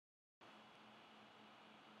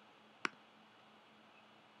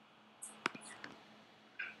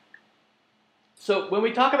So when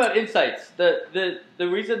we talk about insights, the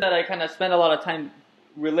reason that I kind of spend a lot of time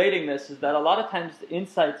relating this is that a lot of times the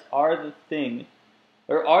insights are the thing,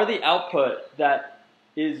 or are the output that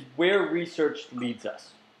is where research leads us.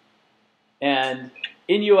 And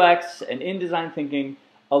in UX and in design thinking,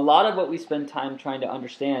 a lot of what we spend time trying to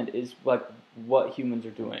understand is like what humans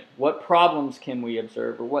are doing. What problems can we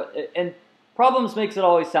observe, or what? And problems makes it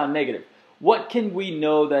always sound negative. What can we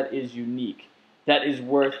know that is unique, that is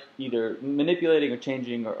worth either manipulating or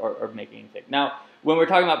changing or making anything? Now, when we're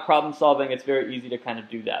talking about problem solving, it's very easy to kind of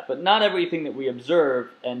do that. But not everything that we observe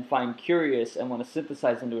and find curious and want to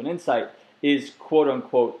synthesize into an insight is quote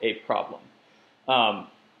unquote a problem.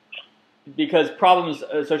 Because problems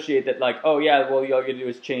associate that like, oh yeah, well all you gotta do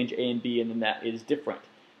is change A and B and then that is different.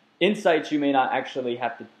 Insights, you may not actually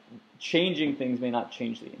have to, changing things may not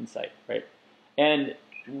change the insight, right? And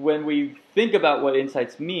when we think about what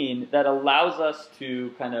insights mean, that allows us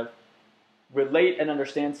to kind of relate and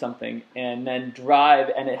understand something and then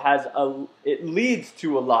drive, and it leads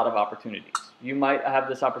to a lot of opportunities. You might have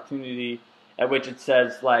this opportunity at which it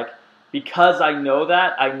says like, because I know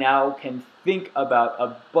that, I now can think about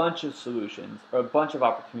a bunch of solutions or a bunch of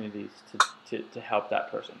opportunities to help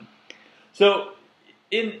that person. So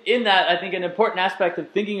in that, I think an important aspect of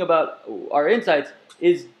thinking about our insights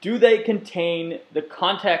is, do they contain the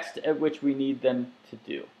context at which we need them to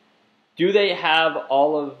do? Do they have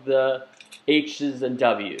all of the H's and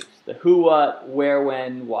W's, the who, what, where,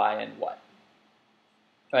 when, why, and what,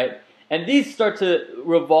 right? And these start to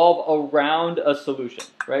revolve around a solution,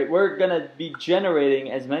 right? We're going to be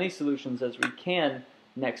generating as many solutions as we can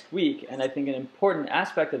next week, and I think an important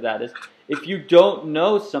aspect of that is if you don't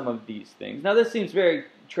know some of these things. Now, this seems very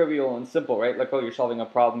trivial and simple, right? Like, oh, you're solving a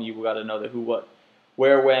problem, you've got to know the who, what,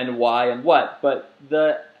 where, when, why, and what. But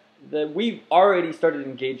we've already started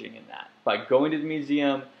engaging in that by going to the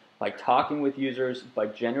museum, by talking with users, by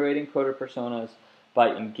generating proto-personas,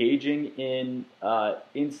 by engaging in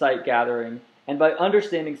insight gathering, and by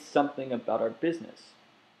understanding something about our business.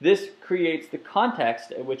 This creates the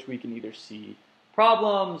context at which we can either see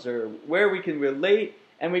problems or where we can relate,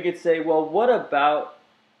 and we could say, well, what about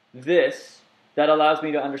this that allows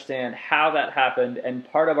me to understand how that happened? And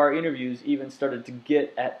part of our interviews even started to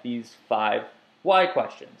get at these 5 why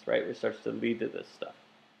questions, right, which starts to lead to this stuff.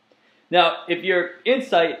 Now, if your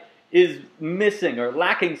insight is missing or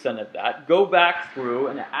lacking some of that, go back through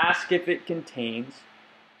and ask if it contains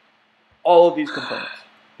all of these components.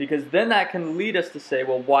 Because then that can lead us to say,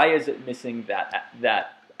 well, why is it missing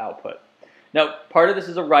that output? Now, part of this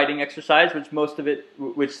is a writing exercise,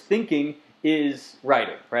 which thinking is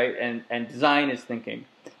writing, right? And design is thinking.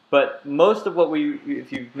 But most of what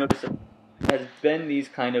if you've noticed, has been these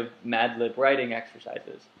kind of Mad Lib writing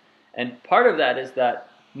exercises. And part of that is that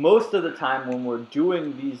most of the time when we're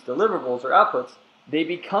doing these deliverables or outputs, they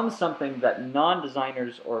become something that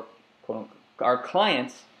non-designers or quote-unquote our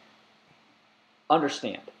clients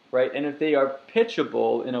understand, right? And if they are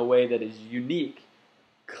pitchable in a way that is unique,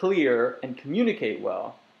 clear, and communicate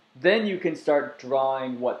well, then you can start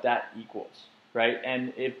drawing what that equals, right?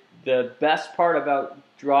 And if the best part about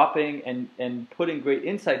dropping and putting great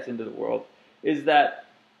insights into the world is that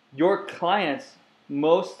your clients,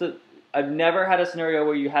 I've never had a scenario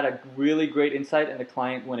where you had a really great insight and the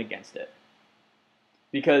client went against it.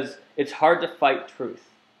 Because it's hard to fight truth.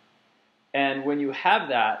 And when you have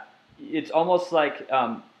that, it's almost like,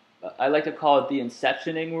 I like to call it the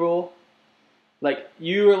inceptioning rule. Like,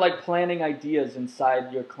 you are like planting ideas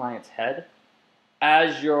inside your client's head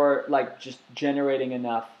as you're like just generating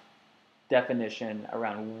enough definition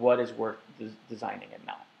around what is worth designing and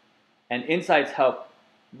not. And insights help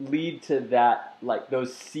lead to that, like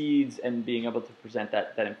those seeds and being able to present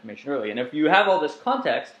that information early. And if you have all this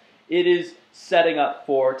context, it is setting up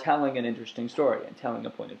for telling an interesting story and telling a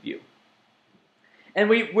point of view. And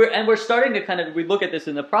we're starting to kind of, we look at this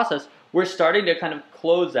in the process, we're starting to kind of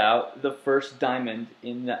close out the first diamond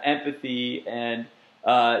in the empathy and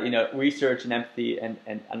research and empathy and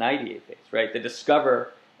an ideate phase, right? The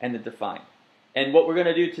discover and the define. And what we're going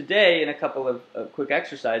to do today in a couple of quick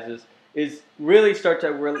exercises is really start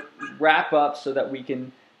to wrap up so that we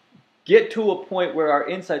can get to a point where our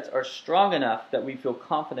insights are strong enough that we feel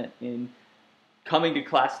confident in coming to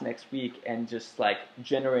class next week and just like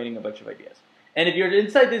generating a bunch of ideas. And if your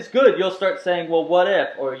insight is good, you'll start saying, well, what if?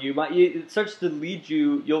 Or it starts to lead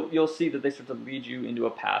you, you'll see that they start to lead you into a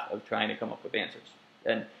path of trying to come up with answers.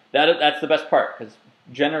 And that's the best part, because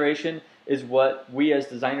generation is what we as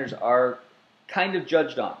designers are kind of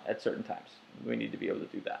judged on at certain times. We need to be able to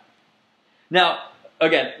do that. Now,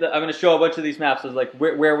 again, I'm going to show a bunch of these maps as like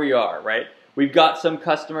where we are, right? We've got some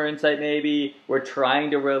customer insight maybe. We're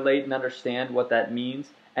trying to relate and understand what that means.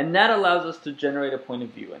 And that allows us to generate a point of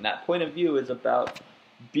view. And that point of view is about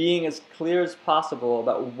being as clear as possible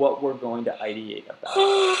about what we're going to ideate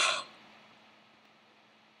about.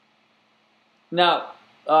 Now,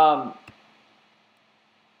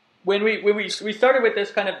 when we started with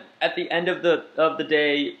this kind of at the end of the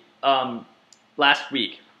day last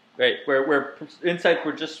week, right, where insights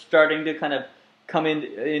were just starting to kind of come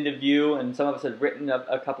into view, and some of us had written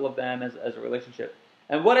a couple of them as a relationship.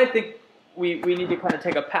 And what I think we need to kind of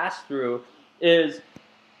take a pass through is,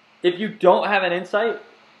 if you don't have an insight,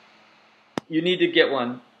 you need to get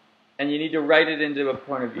one, and you need to write it into a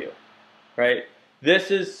point of view, right?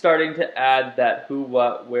 This is starting to add that who,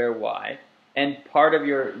 what, where, why, and part of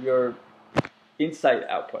your insight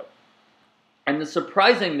output. And the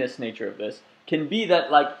surprisingness nature of this can be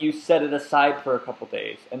that, like, you set it aside for a couple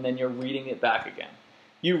days, and then you're reading it back again.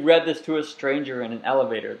 You read this to a stranger in an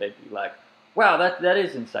elevator, they'd be like, wow, that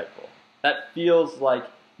is insightful. That feels like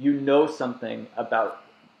you know something about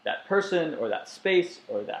that person or that space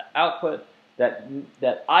or that output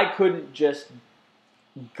that I couldn't just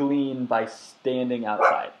glean by standing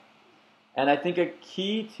outside. And I think a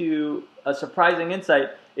key to a surprising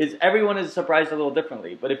insight is everyone is surprised a little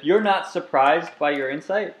differently. But if you're not surprised by your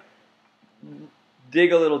insight,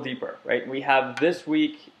 dig a little deeper, right? We have this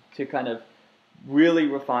week to kind of really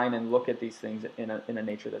refine and look at these things in a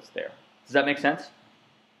nature that's there. Does that make sense?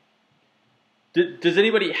 Does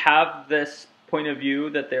anybody have this point of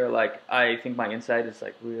view that they're like, I think my insight is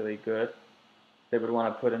like really good? They would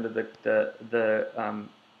want to put into the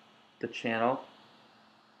channel.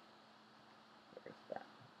 Where's that?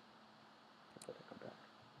 Come back.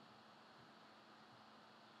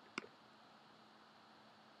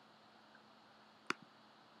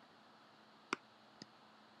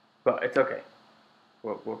 But it's okay.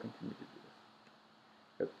 We'll continue to do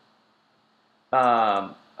this.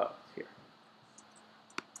 Oh, it's here.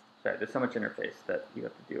 Sorry, there's so much interface that you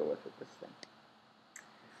have to deal with this thing.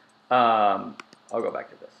 I'll go back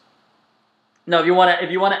to this. No, if you want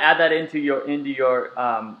to add that into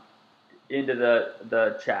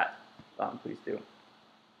the chat, please do.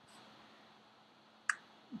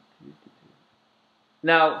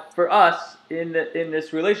 Now, for us in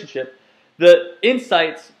this relationship, the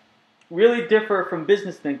insights really differ from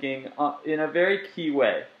business thinking in a very key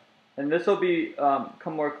way, and this will become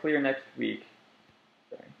more clear next week.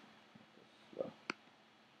 Sorry, slow.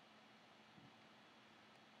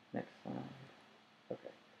 Next slide. Okay.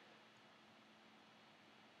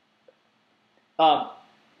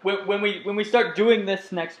 When we start doing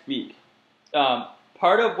this next week,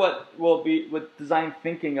 part of what design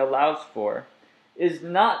thinking allows for is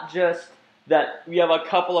not just that we have a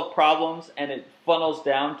couple of problems and it funnels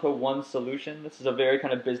down to one solution. This is a very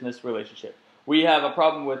kind of business relationship. We have a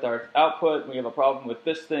problem with our output. We have a problem with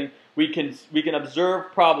this thing. We can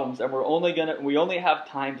observe problems, and we only have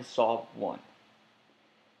time to solve one.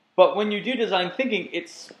 But when you do design thinking, it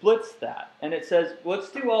splits that, and it says, let's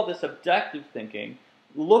do all this objective thinking,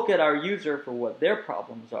 look at our user for what their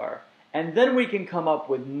problems are, and then we can come up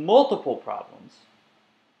with multiple problems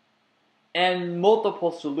and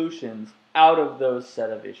multiple solutions out of those set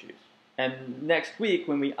of issues. And next week,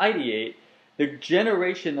 when we ideate, the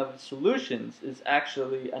generation of solutions is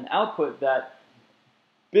actually an output that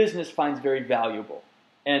business finds very valuable.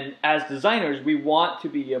 And as designers, we want to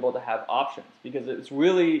be able to have options, because it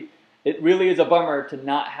really is a bummer to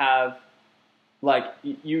not have, like,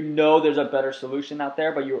 there's a better solution out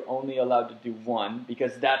there, but you're only allowed to do one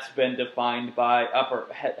because that's been defined by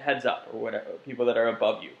heads up or whatever, people that are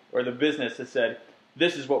above you, or the business has said,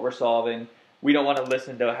 this is what we're solving. We don't want to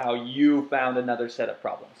listen to how you found another set of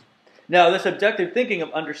problems. Now, this objective thinking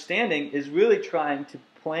of understanding is really trying to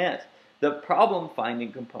plant the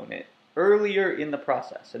problem-finding component earlier in the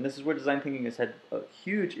process. And this is where design thinking has had a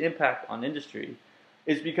huge impact on industry,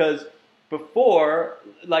 is because before,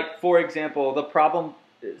 like, for example, the problem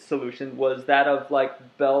solution was that of,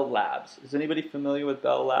 like, Bell Labs. Is anybody familiar with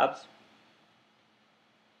Bell Labs?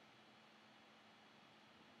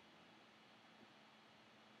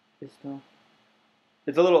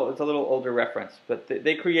 It's a little older reference, but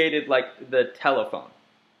they created, like, the telephone.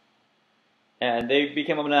 And they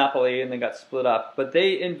became a monopoly and they got split up. But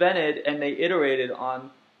they invented and they iterated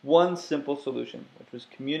on one simple solution, which was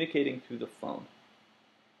communicating through the phone.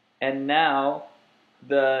 And now,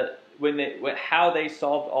 how they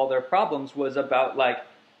solved all their problems was about, like,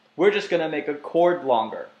 we're just going to make a cord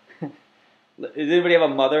longer. Does anybody have a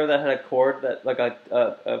mother that had a cord, that, like,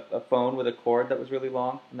 a phone with a cord that was really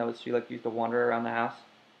long, and that was she, like, used to wander around the house?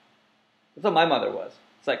 That's what my mother was.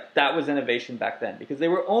 It's like that was innovation back then because they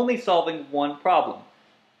were only solving one problem.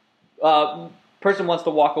 Person wants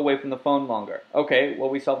to walk away from the phone longer. Okay, well,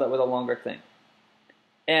 we solved that with a longer thing.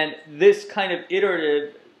 And this kind of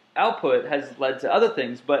iterative output has led to other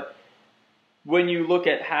things, but when you look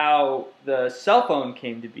at how the cell phone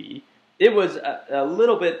came to be, it was a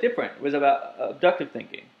little bit different. It was about abductive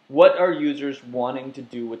thinking. What are users wanting to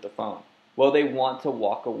do with the phone? Well, they want to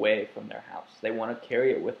walk away from their house. They want to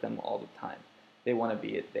carry it with them all the time. They want to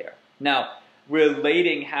be there. Now,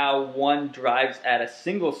 relating how one drives at a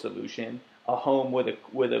single solution, a home with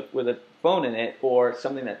a phone in it, or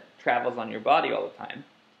something that travels on your body all the time,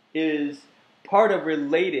 is part of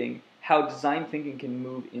relating how design thinking can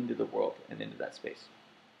move into the world and into that space.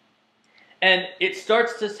 And it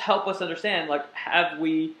starts to help us understand, like, have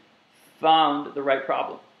we found the right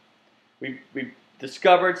problem? We've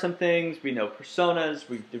discovered some things, we know personas,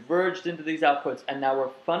 we've diverged into these outputs, and now we're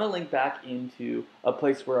funneling back into a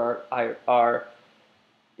place where our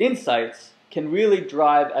insights can really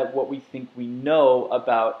drive at what we think we know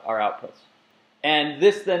about our outputs. And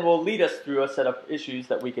this then will lead us through a set of issues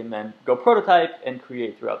that we can then go prototype and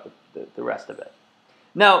create throughout the rest of it.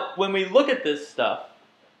 Now, when we look at this stuff,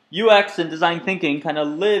 UX and design thinking kind of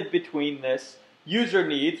live between this user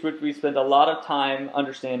needs, which we spend a lot of time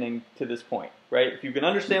understanding to this point, right? If you can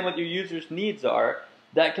understand what your users' needs are,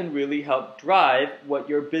 that can really help drive what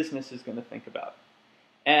your business is going to think about.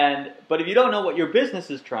 But if you don't know what your business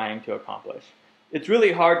is trying to accomplish, it's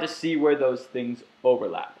really hard to see where those things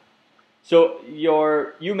overlap. So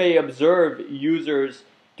you may observe users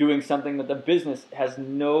doing something that the business has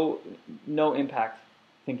no impact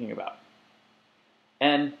thinking about.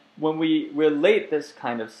 And when we relate this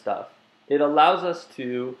kind of stuff, it allows us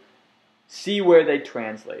to see where they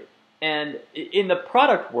translate. And in the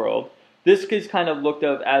product world, this is kind of looked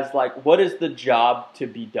at as like, what is the job to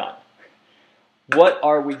be done? What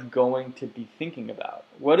are we going to be thinking about?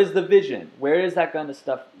 What is the vision? Where is that kind of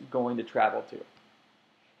stuff going to travel to?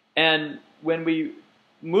 And when we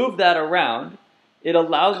move that around, it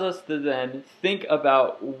allows us to then think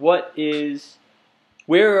about where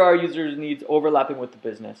are our users' needs overlapping with the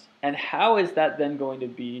business, and how is that then going to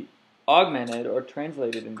be augmented or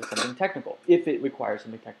translated into something technical, if it requires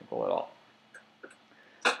something technical at all.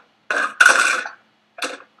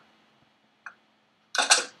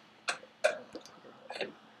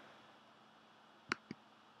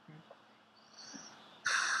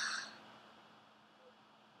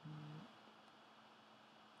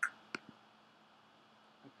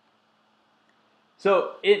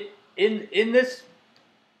 So in this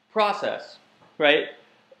process, right,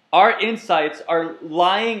 our insights are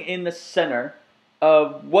lying in the center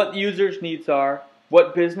of what users' needs are,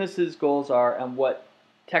 what businesses' goals are, and what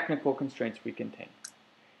technical constraints we contain.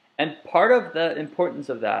 And part of the importance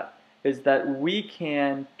of that is that we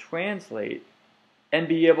can translate and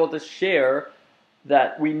be able to share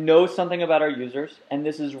that we know something about our users and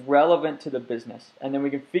this is relevant to the business, and then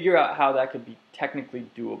we can figure out how that could be technically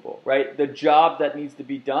doable, right? The job that needs to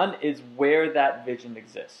be done is where that vision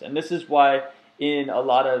exists. And this is why in a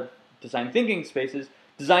lot of design thinking spaces,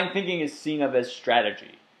 design thinking is seen of as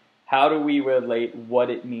strategy. How do we relate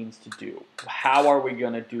what it means to do? How are we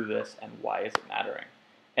going to do this, and why is it mattering?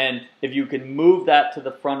 And if you can move that to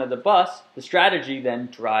the front of the bus, the strategy then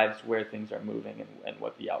drives where things are moving and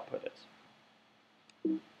what the output is.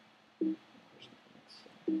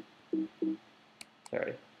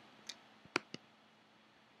 Sorry.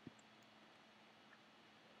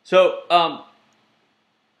 So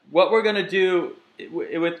what we're going to do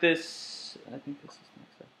with this, I think this is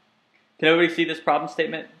next up. Can everybody see this problem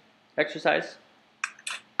statement exercise?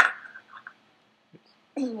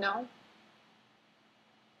 No.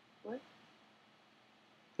 What?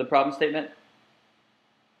 The problem statement?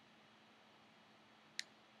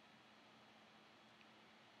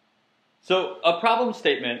 So a problem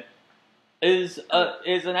statement is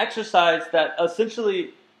an exercise that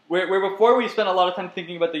essentially, where before we spent a lot of time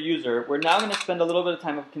thinking about the user, we're now going to spend a little bit of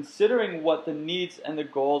time of considering what the needs and the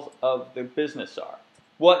goals of the business are.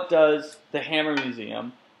 What does the Hammer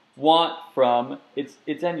Museum want from its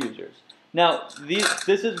end users? Now,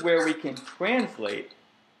 this is where we can translate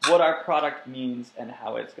what our product means and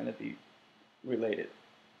how it's going to be related.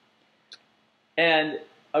 And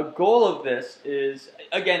a goal of this is,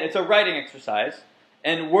 again, it's a writing exercise,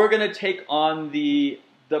 and we're going to take on the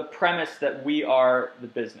premise that we are the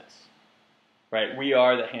business, right? We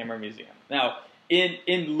are the Hammer Museum. Now, in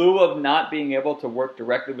lieu of not being able to work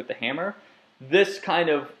directly with the hammer, this kind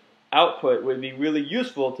of output would be really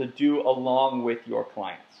useful to do along with your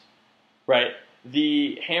clients, right?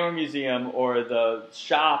 the Hammer Museum or the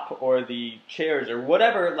shop or the chairs or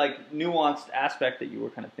whatever like nuanced aspect that you were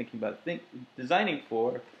kind of thinking about designing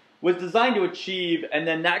for was designed to achieve, and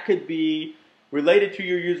then that could be related to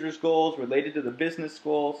your users' goals, related to the business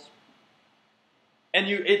goals. And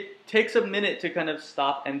it takes a minute to kind of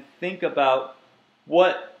stop and think about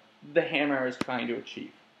what the Hammer is trying to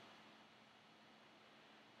achieve.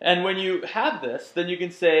 And when you have this, then you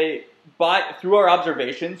can say, through our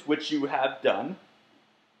observations, which you have done,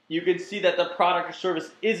 you can see that the product or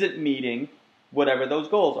service isn't meeting whatever those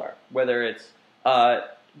goals are, whether it's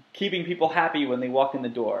keeping people happy when they walk in the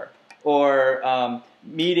door, or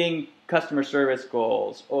meeting customer service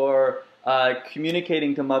goals, or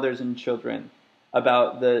communicating to mothers and children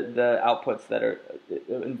about the outputs that are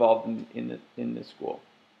involved in the school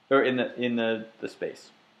or in the space.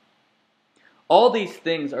 All these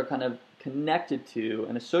things are kind of connected to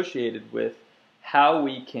and associated with how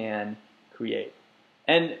we can create.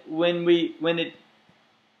 And when it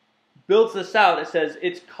builds this out, it says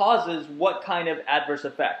it causes what kind of adverse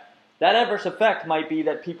effect. That adverse effect might be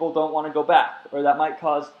that people don't want to go back, or that might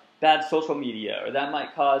cause bad social media, or that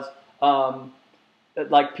might cause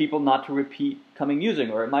like people not to repeat coming using,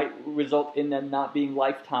 or it might result in them not being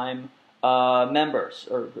lifetime members,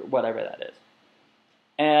 or whatever that is.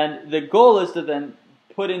 And the goal is to then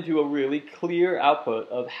put into a really clear output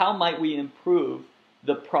of how might we improve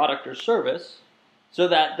the product or service so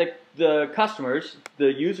that the customers,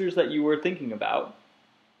 the users that you were thinking about,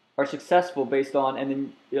 are successful based on, and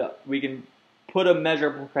then we can put a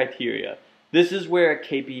measurable criteria. This is where a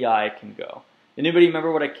KPI can go. Anybody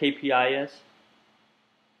remember what a KPI is?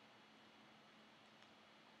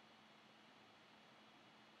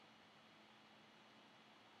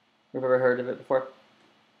 Have you ever heard of it before?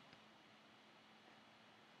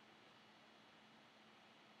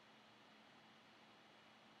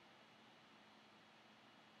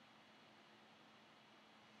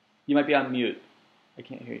 You might be on mute. I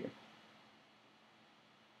can't hear you.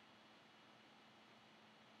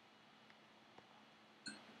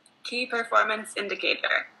 Key performance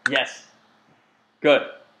indicator. Yes. Good.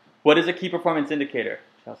 What is a key performance indicator,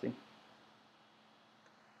 Chelsea?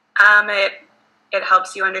 It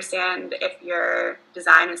helps you understand if your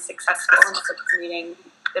design is successful and if it's meeting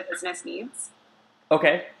the business needs.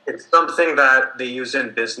 Okay. It's something that they use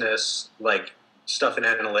in business, like stuff in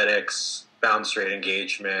analytics, bounce rate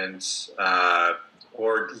engagement,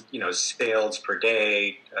 or sales per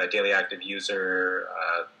day, daily active user,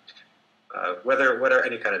 whether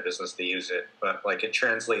any kind of business they use it, but like it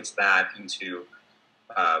translates that into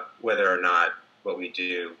whether or not what we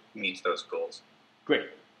do meets those goals. Great.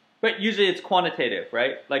 But usually it's quantitative,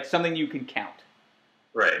 right? Like something you can count.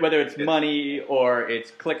 Right. Whether it's money, or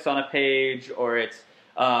it's clicks on a page, or it's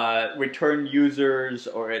return users,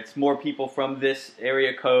 or it's more people from this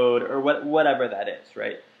area code, or whatever that is,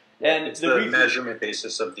 right? Yeah, and it's the measurement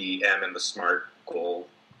basis of the M and the SMART goal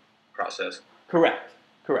process. Correct.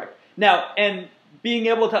 Now, and being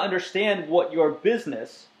able to understand what your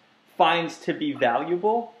business finds to be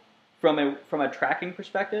valuable from a tracking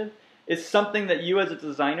perspective is something that you as a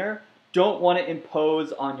designer don't want to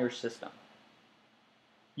impose on your system.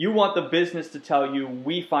 You want the business to tell you,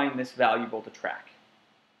 we find this valuable to track.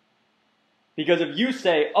 Because if you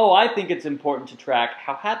say, oh, I think it's important to track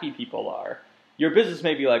how happy people are, your business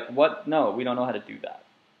may be like, what? No, we don't know how to do that.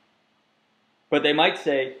 But they might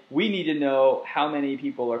say, we need to know how many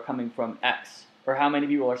people are coming from X, or how many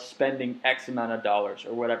people are spending X amount of dollars,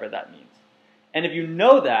 or whatever that means. And if you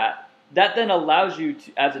know that, that then allows you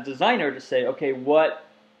to, as a designer, to say, okay,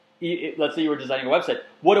 let's say you were designing a website,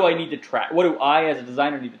 what do I need to track? What do I as a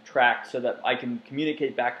designer need to track so that I can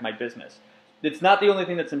communicate back to my business? It's not the only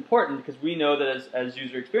thing that's important, because we know that as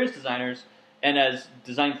user experience designers and as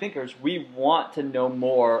design thinkers, we want to know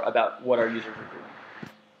more about what our users are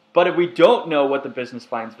doing. But if we don't know what the business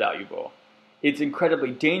finds valuable, it's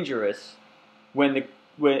incredibly dangerous when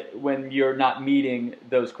you're not meeting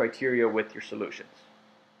those criteria with your solutions.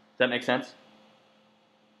 Does that make sense?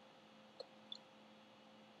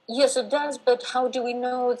 Yes, it does, but how do we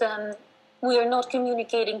know then we are not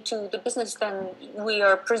communicating to the business, then we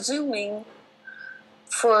are presuming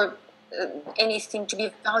for anything to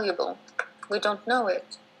be valuable? We don't know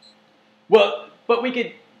it. Well, but we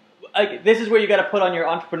could, this is where you got to put on your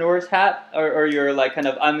entrepreneur's hat, or your like kind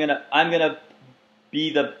of, I'm gonna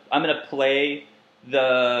play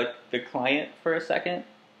the client for a second.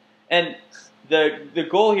 And the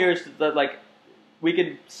goal here is that like we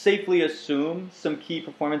could safely assume some key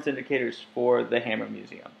performance indicators for the Hammer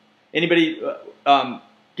Museum. Anybody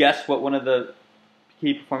guess what one of the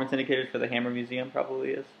key performance indicators for the Hammer Museum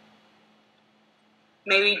probably is?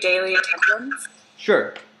 maybe daily attendance.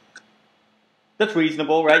 Sure, that's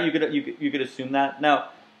reasonable, right? You could assume that. Now,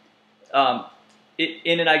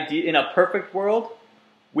 in a perfect world,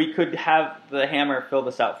 we could have the hammer fill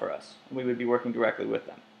this out for us, and we would be working directly with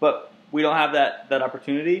them. But we don't have that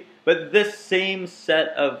opportunity. But this same set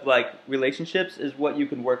of like relationships is what you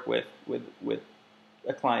can work with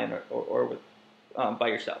a client or with by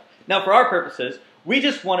yourself. Now, for our purposes, we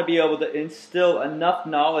just want to be able to instill enough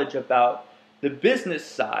knowledge about the business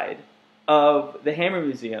side of the Hammer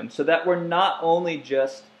Museum so that we're not only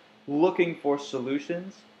just looking for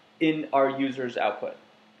solutions in our users' output.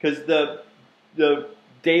 Because the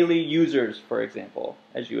daily users, for example,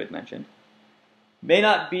 as you had mentioned, may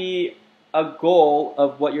not be a goal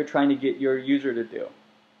of what you're trying to get your user to do.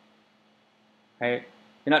 Right?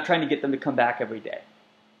 You're not trying to get them to come back every day.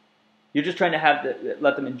 You're just trying to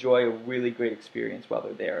let them enjoy a really great experience while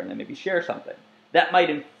they're there and then maybe share something. That might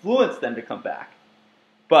influence them to come back.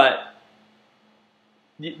 But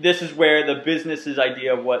this is where the business's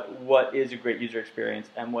idea of what is a great user experience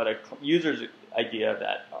and what a user's idea of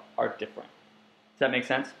that are different. Does that make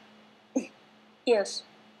sense? Yes.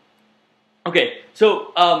 Okay,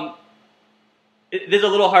 so this is a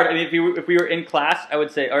little hard. I mean, if we were in class, I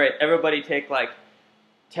would say, all right, everybody take like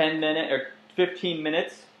 10 minutes or 15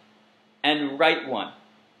 minutes and write one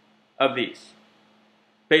of these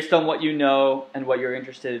based on what you know and what you're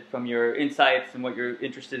interested from your insights and what you're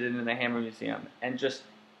interested in the Hammer Museum, and just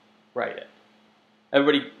write it.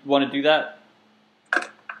 Everybody want to do that?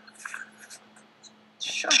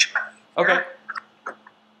 Sure. Okay.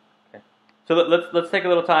 So let's take a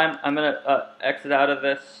little time. I'm gonna exit out of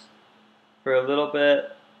this for a little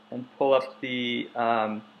bit and pull up the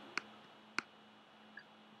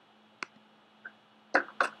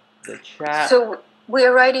chat. So we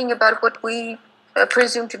are writing about what we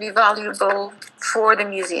presume to be valuable for the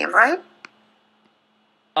museum, right?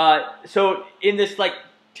 So in this, like,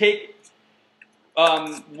 take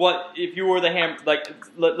what if you were the Hammer? Like,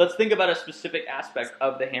 let's think about a specific aspect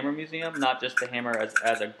of the Hammer Museum, not just the Hammer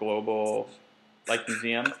as a global like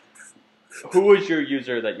museum. Who is your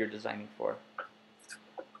user that you're designing for?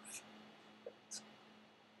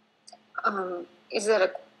 Is that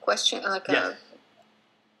a question? Like yes.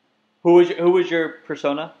 Who is your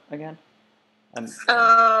persona again?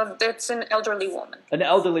 That's an elderly woman. An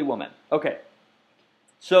elderly woman. Okay.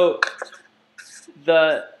 So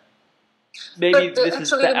maybe this is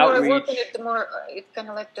the outreach. More I work on it, the more it kind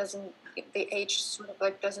of like doesn't. The age sort of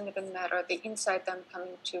like doesn't even matter. The insight I'm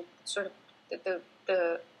coming to, sort of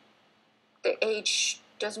the age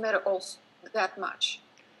doesn't matter also that much.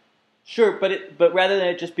 Sure, but rather than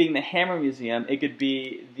it just being the Hammer Museum, it could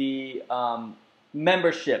be the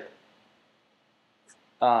membership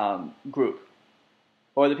group,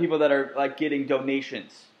 or the people that are like getting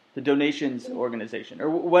donations, the donations organization, or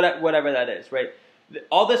whatever that is, right?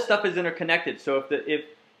 All this stuff is interconnected. So if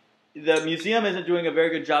the museum isn't doing a very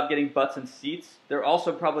good job getting butts and seats, they're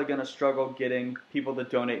also probably going to struggle getting people to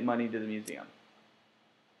donate money to the museum.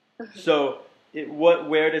 So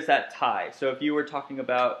where does that tie? So if you were talking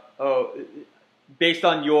about, based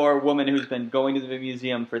on your woman who's been going to the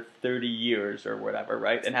museum for 30 years or whatever,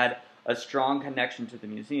 right, and had a strong connection to the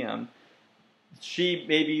museum, she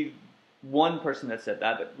may be one person that said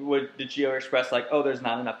that, but did she ever express like, oh, there's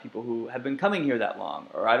not enough people who have been coming here that long,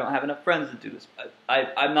 or I don't have enough friends to do this?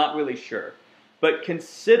 I'm not really sure. But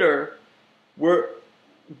consider,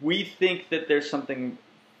 we think that there's something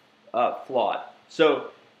flawed.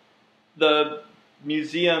 So the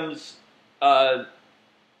museum's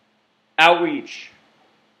outreach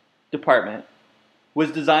department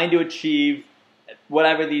was designed to achieve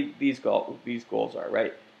whatever these goals are,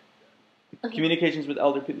 right? Communications with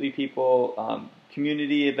elderly people,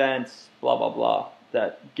 community events, blah blah blah.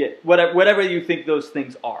 That get whatever you think those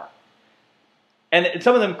things are, and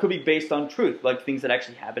some of them could be based on truth, like things that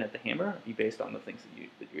actually happen at the Hammer, be based on the things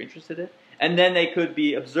that you're interested in, and then they could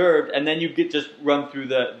be observed, and then you get just run through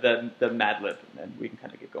the Mad Lib, and then we can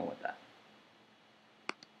kind of get going with that.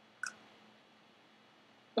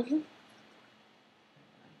 Mm-hmm.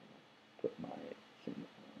 Put my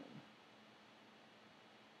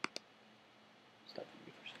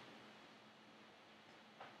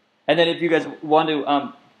and then if you guys want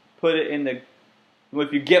to put it in the,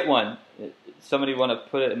 if you get one, somebody want to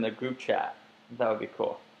put it in the group chat, that would be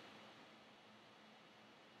cool.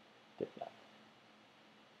 Did that.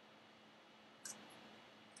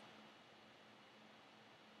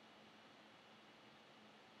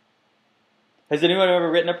 Has anyone ever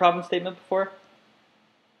written a problem statement before?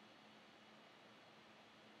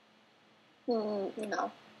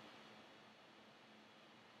 No.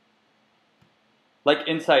 like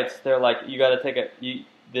insights, they're like you got to take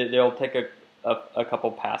they'll take a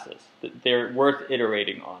couple passes. They're worth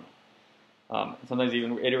iterating on. Sometimes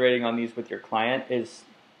even iterating on these with your client is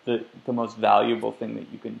the most valuable thing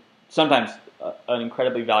that you can. Sometimes an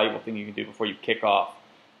incredibly valuable thing you can do before you kick off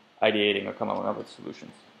ideating or coming up with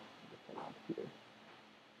solutions.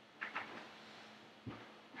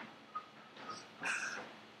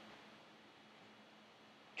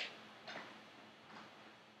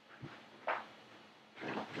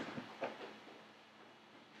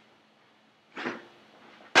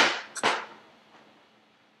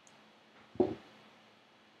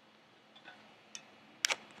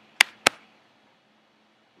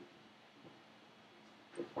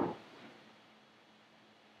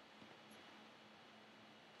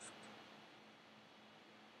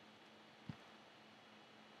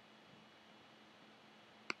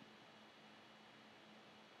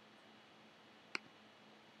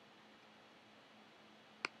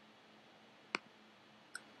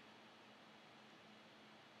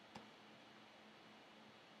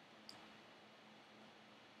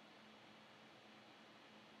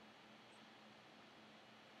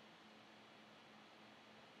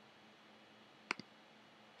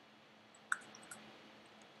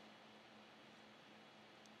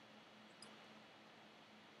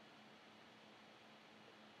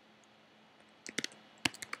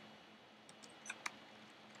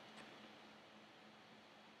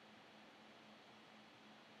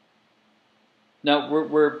 Now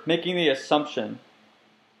we're making the assumption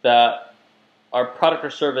that our product or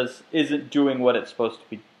service isn't doing what it's supposed to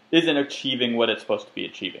be, isn't achieving what it's supposed to be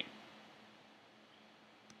achieving.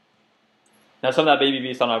 Now some of that may be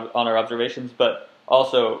based on our observations, but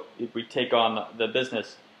also if we take on the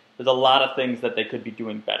business, there's a lot of things that they could be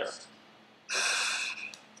doing better.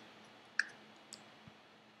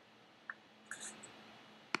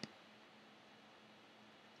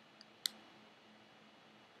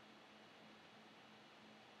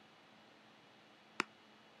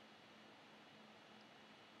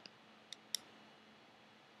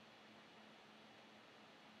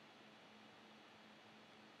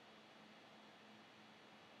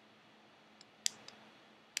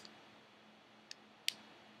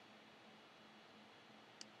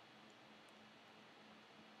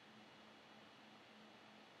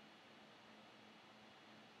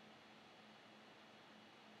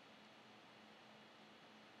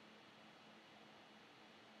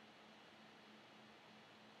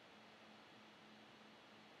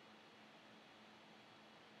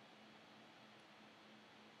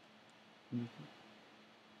 Mm-hmm.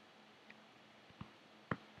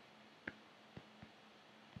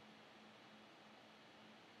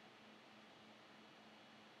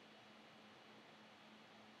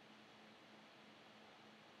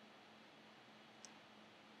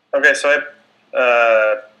 Okay, so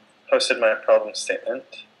I posted my problem statement.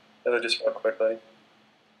 Just real quickly.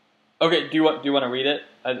 Okay, do you want to read it?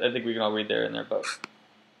 I think we can all read there and there both.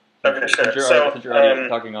 Okay, sure. Since you're already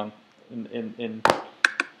talking on in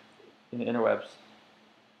the interwebs.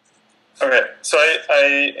 Okay, so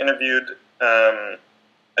I interviewed a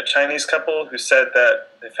Chinese couple who said that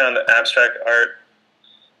they found abstract art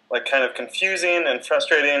like kind of confusing and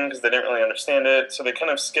frustrating because they didn't really understand it. So they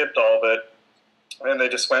kind of skipped all of it, and they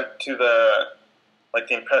just went to the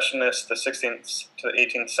Impressionist, the 16th to the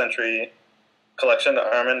 18th century collection, the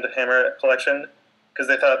Armand Hammer collection, because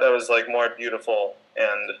they thought that was like more beautiful.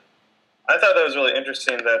 And I thought that was really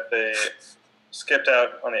interesting that they skipped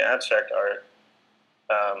out on the abstract art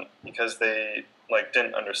because they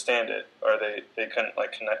didn't understand it, or they couldn't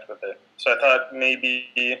connect with it. So I thought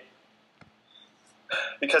maybe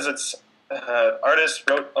because it's artists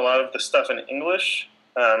wrote a lot of the stuff in English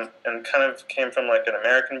and kind of came from an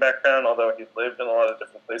American background, although he lived in a lot of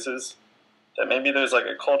different places, that maybe there's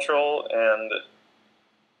a cultural and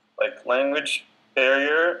language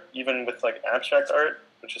barrier even with abstract art,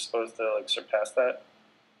 which is supposed to surpass that.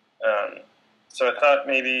 So I thought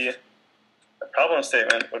maybe a problem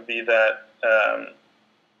statement would be that the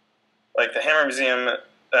Hammer Museum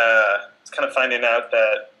is kind of finding out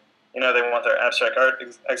that they want their abstract art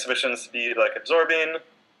exhibitions to be absorbing,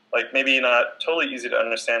 maybe not totally easy to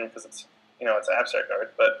understand because it's it's abstract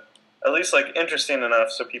art, but at least interesting enough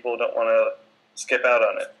so people don't want to skip out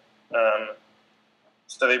on it.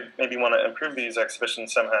 So they maybe want to improve these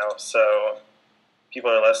exhibitions somehow, so people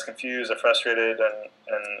are less confused or frustrated,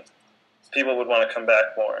 and people would want to come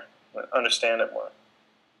back more, understand it more.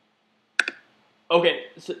 Okay,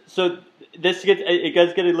 so this does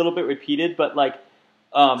get a little bit repeated, but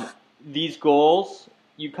these goals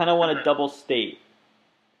you kind of want to double state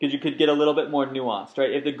because you could get a little bit more nuanced,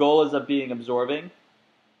 right? If the goal is of being absorbing,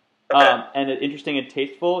 Okay. and interesting and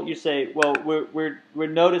tasteful, you say, well, we're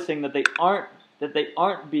noticing that they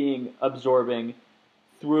aren't being absorbing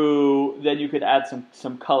through. Then you could add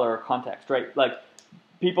some color or context, right? Like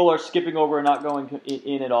people are skipping over and not going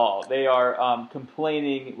in at all. They are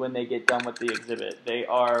complaining when they get done with the exhibit. They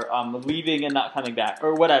are leaving and not coming back,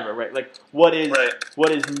 or whatever, right? Like what is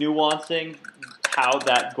nuancing how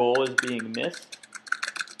that goal is being missed,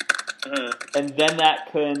 and then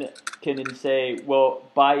that can say, well,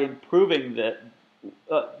 by improving that,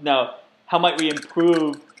 now how might we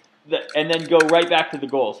improve that, and then go right back to the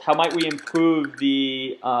goals. How might we improve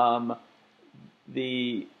the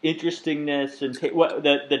interestingness and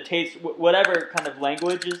the taste, whatever kind of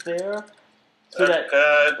language is there, so that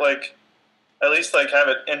like at least like have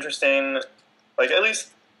it interesting, like at least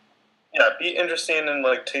be interesting and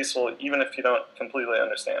like tasteful, even if you don't completely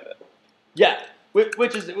understand it. Yeah,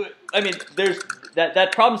 which is, I mean, there's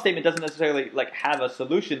that problem statement doesn't necessarily like have a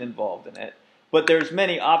solution involved in it, but there's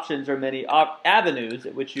many options or many avenues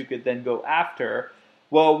at which you could then go after.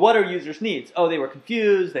 Well, what are users' needs? Oh, they were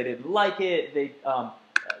confused. They didn't like it.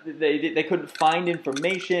 They couldn't find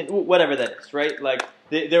information. Whatever that is, right? Like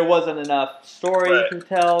there wasn't enough story to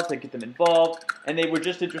tell to get them involved, and they were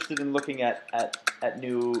just interested in looking at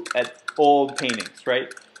old paintings,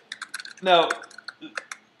 right? Now,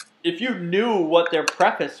 if you knew what their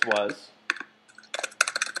preface was,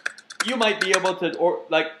 you might be able to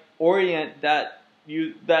orient that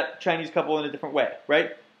Chinese couple in a different way,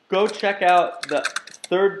 right? Go check out the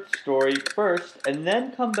third story first, and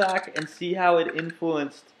then come back and see how it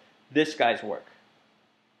influenced this guy's work,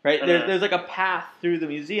 right? There's like a path through the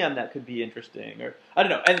museum that could be interesting, or I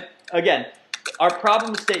don't know. And again, our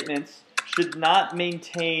problem statements should not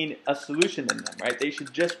maintain a solution in them, right? They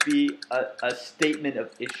should just be a statement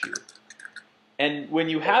of issue. And when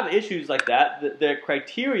you have issues like that, the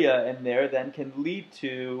criteria in there then can lead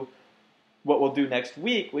to what we'll do next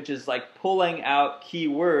week, which is like pulling out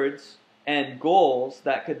keywords and goals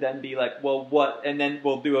that could then be like, well, what, and then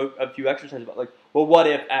we'll do a few exercises about like, well, what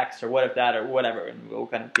if X or what if that or whatever, and we'll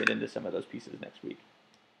kind of get into some of those pieces next week.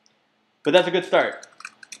 But that's a good start.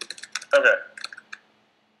 Okay.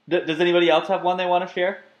 Does anybody else have one they want to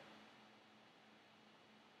share?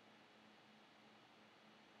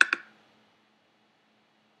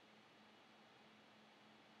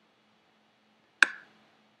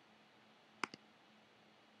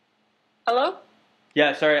 Hello?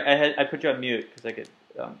 Yeah, sorry, I put you on mute because I could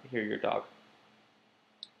hear your dog.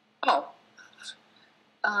 Oh.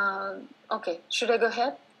 Okay. Should I go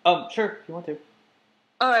ahead? Sure, if you want to.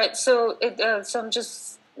 All right. So I'm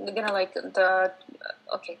just gonna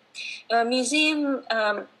okay. Museum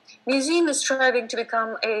is striving to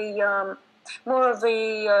become a more of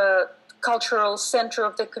a cultural center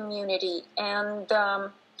of the community, and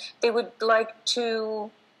they would like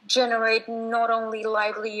to generate not only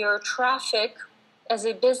livelier traffic as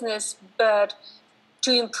a business, but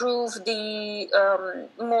to improve the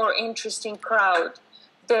more interesting crowd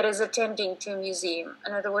that is attending to a museum.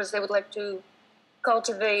 In other words, they would like to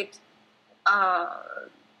cultivate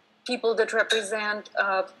people that represent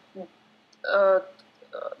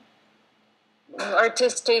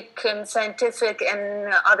artistic and scientific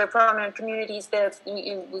and other prominent communities that,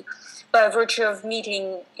 by virtue of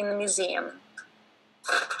meeting in the museum.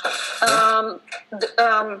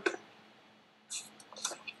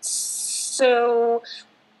 So,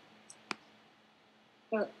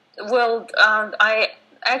 well, I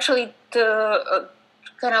actually kind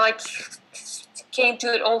of like came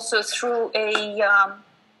to it also through an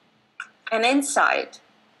insight,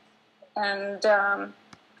 and I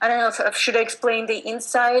don't know if should I explain the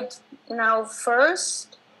insight now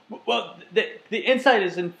first. Well, the insight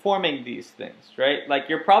is informing these things, right? Like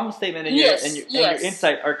your problem statement and your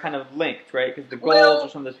insight are kind of linked, right? Because the goals are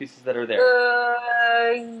some of those pieces that are there.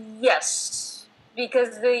 Yes,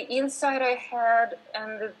 because the insight I had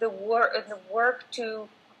and the work to,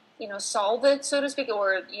 solve it, so to speak,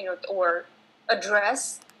 or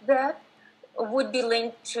address that would be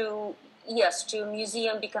linked to a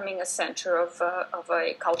museum becoming a center of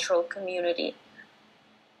a cultural community.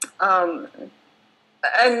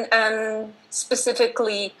 And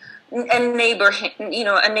specifically a neighboring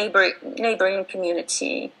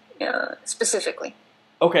community specifically.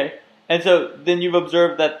 Okay, and so then you've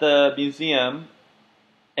observed that the museum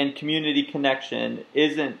and community connection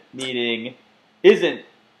isn't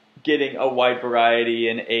getting a wide variety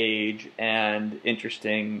in age and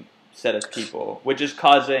interesting set of people, which is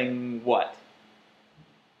causing what?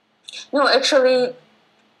 No, actually,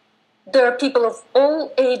 there are people of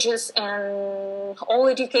all ages and all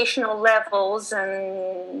educational levels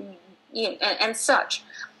and such.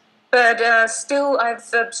 But still,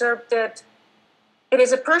 I've observed that it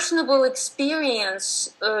is a personable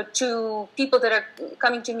experience to people that are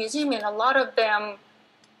coming to museum, and a lot of them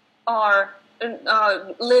are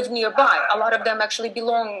live nearby. A lot of them actually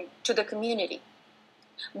belong to the community.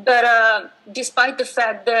 But despite the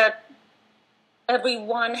fact that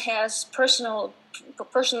everyone has personable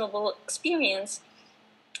experience,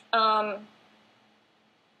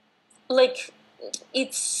 like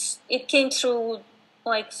it came through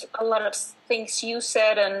like a lot of things you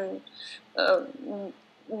said, and well,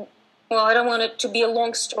 I don't want it to be a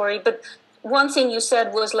long story, but one thing you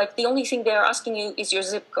said was like the only thing they're asking you is your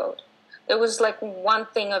zip code. There was like one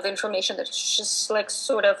thing of information that's just like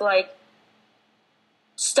sort of like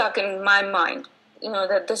stuck in my mind,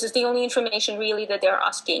 that this is the only information really that they're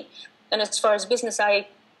asking. And as far as business, I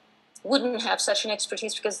wouldn't have such an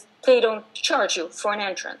expertise because they don't charge you for an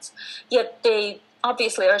entrance. Yet they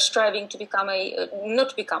obviously are striving to become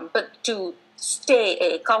but to stay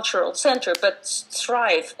a cultural center, but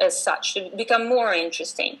thrive as such, to become more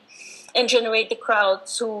interesting and generate the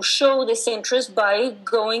crowds who show this interest by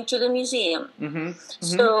going to the museum. Mm-hmm. Mm-hmm.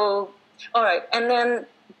 So, all right. And then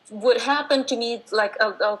what happened to me, like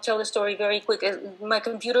I'll tell the story very quick. My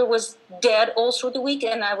computer was dead all through the week,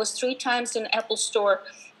 and I was 3 times in Apple Store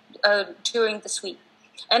during this week.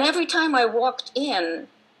 And every time I walked in,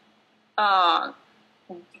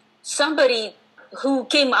 somebody who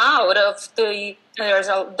came out of there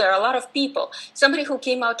are a lot of people. Somebody who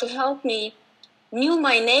came out to help me knew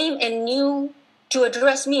my name and knew to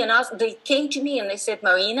address me, and they came to me and they said,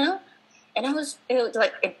 "Marina," and it was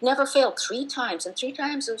like it never failed 3 times, and 3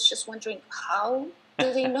 times I was just wondering, how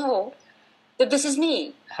do they know that this is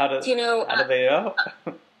me? How do they know?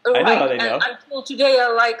 Right. I know how they know. And until today, I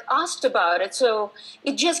like asked about it, so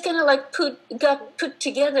it just kind of like got put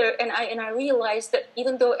together, and I realized that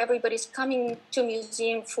even though everybody's coming to a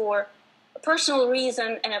museum for a personal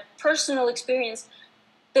reason and a personal experience,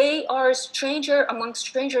 they are a stranger among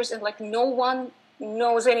strangers, and like no one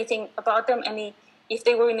knows anything about them. And if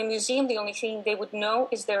they were in a museum, the only thing they would know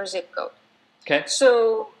is their zip code. Okay.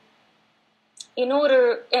 So,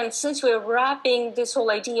 and since we're wrapping this whole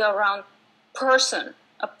idea around a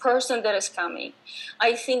person that is coming,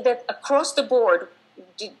 I think that across the board,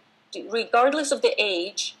 regardless of the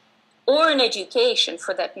age or an education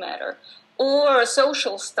for that matter, or a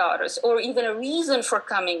social status, or even a reason for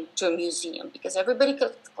coming to a museum, because everybody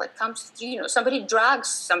comes, somebody drags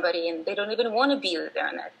somebody and they don't even want to be there,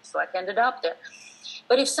 and that's like ended up there.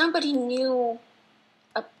 But if somebody knew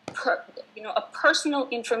a personal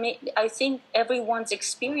information, I think everyone's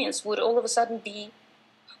experience would all of a sudden be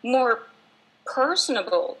more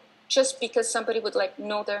personable, just because somebody would like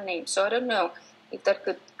know their name. So I don't know if that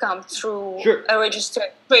could come through a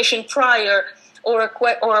registration prior,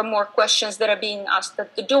 or more questions that are being asked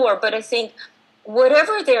at the door. But I think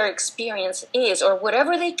whatever their experience is, or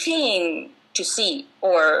whatever they came to see,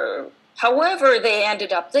 or however they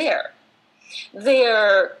ended up there,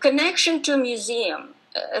 their connection to a museum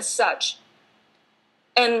as such,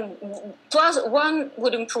 and plus one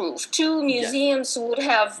would improve. 2 museums would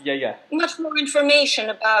have much more information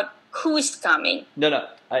about who is coming. No,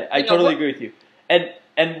 I totally agree with you.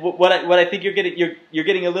 And what I think you're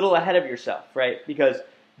getting a little ahead of yourself, right? Because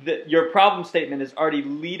your problem statement is already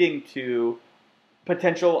leading to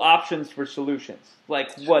potential options for solutions.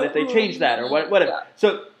 Like, what if they change that, or what if? Yeah.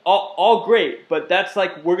 So all great, but that's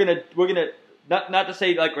like we're gonna not to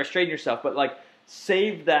say like restrain yourself, but like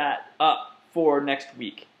save that up for next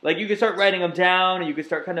week. Like you can start writing them down, and you can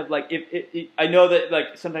start kind of like I know that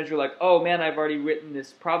like sometimes you're like, oh man, I've already written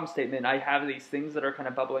this problem statement. I have these things that are kind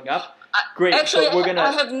of bubbling up. Great. Actually,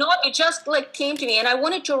 I have not. It just like came to me, and I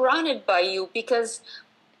wanted to run it by you because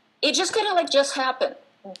it just kind of like just happened.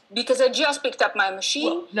 Because I just picked up my machine.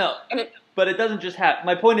 Well, no, but it doesn't just happen.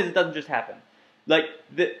 My point is, it doesn't just happen. Like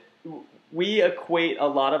we equate a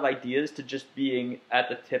lot of ideas to just being at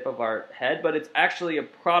the tip of our head, but it's actually a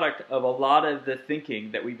product of a lot of the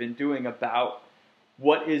thinking that we've been doing about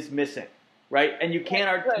what is missing, right? And you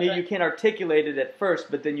can't you can't articulate it at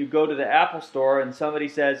first, but then you go to the Apple Store and somebody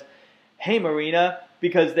says, "Hey, Marina,"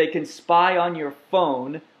 because they can spy on your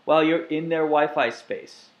phone while you're in their Wi-Fi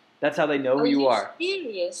space. That's how they know who you are.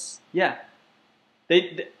 Serious? Yeah,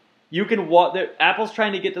 you can Apple's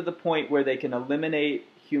trying to get to the point where they can eliminate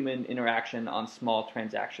human interaction on small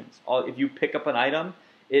transactions. If you pick up an item,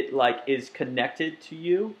 it like is connected to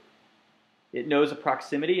you. It knows a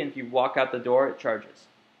proximity, and if you walk out the door, it charges.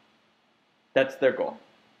 That's their goal.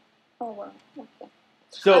 Oh wow! Okay.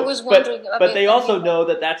 So, I was wondering, but they also know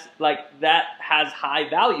that that has high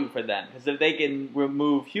value for them, because if they can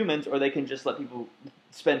remove humans, or they can just let people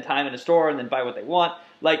spend time in a store and then buy what they want,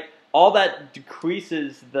 like all that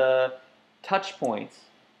decreases the touch points,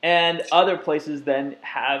 and other places then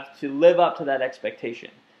have to live up to that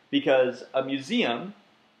expectation, because a museum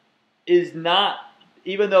is not,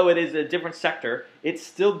 even though it is a different sector, it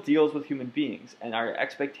still deals with human beings, and our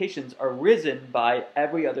expectations are risen by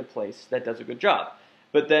every other place that does a good job.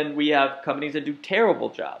 But then we have companies that do terrible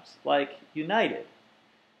jobs, like United.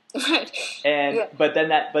 Right. And Yeah. but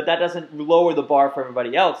that doesn't lower the bar for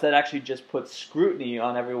everybody else. That actually just puts scrutiny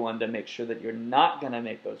on everyone to make sure that you're not going to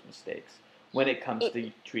make those mistakes when it comes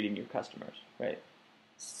to treating your customers, right?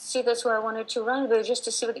 See, that's why I wanted to run with, just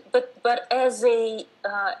to see but as a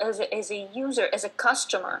user, as a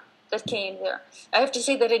customer that came there, I have to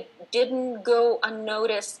say that it didn't go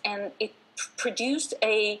unnoticed, and it produced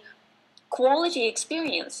a quality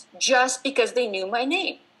experience just because they knew my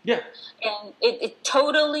name. Yeah. And it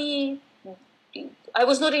totally, I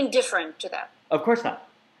was not indifferent to that. Of course not.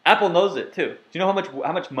 Apple knows it too. Do you know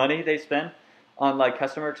how much money they spend on like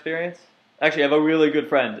customer experience? Actually, I have a really good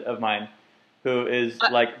friend of mine who is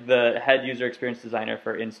like the head user experience designer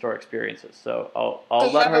for in-store experiences. So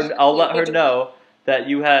I'll let her know that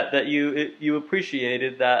you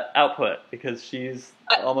appreciated that output, because she's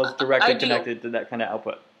almost directly connected to that kind of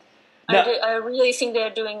output. Now, I really think they're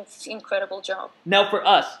doing an incredible job. Now, for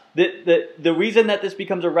us, the reason that this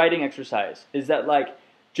becomes a writing exercise is that, like,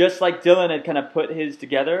 just like Dylan had kind of put his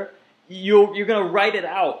together, you're gonna write it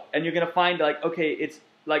out, and you're gonna find, like, okay, it's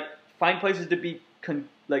like, find places to be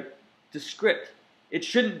descript. It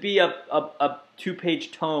shouldn't be a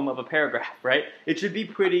 2-page tome of a paragraph, right? It should be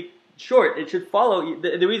pretty short. It should follow.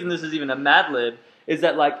 The reason this is even a Mad Lib is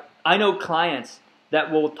that, like, I know clients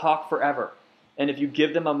that will talk forever. And if you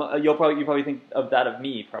give them you probably think of that of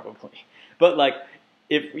me, probably. But like,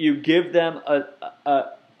 if you give them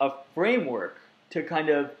a framework to kind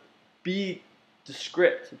of be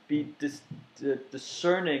descript, be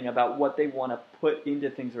discerning about what they want to put into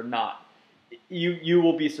things or not, you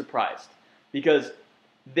will be surprised, because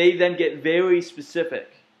they then get very specific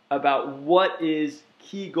about what is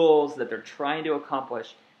key goals that they're trying to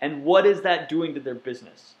accomplish, and what is that doing to their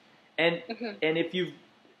business. And if you've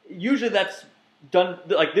usually that's done,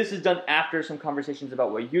 like, this is done after some conversations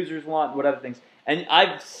about what users want, what other things. And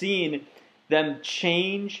I've seen them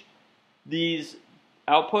change these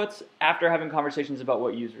outputs after having conversations about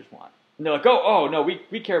what users want. And they're like, oh no,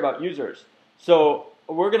 we care about users, so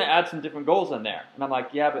we're going to add some different goals in there. And I'm like,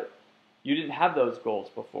 yeah, but you didn't have those goals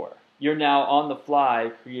before. You're now on the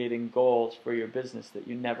fly creating goals for your business that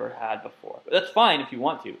you never had before. But that's fine if you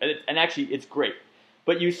want to. And actually, it's great.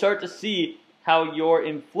 But you start to see how your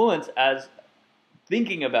influence as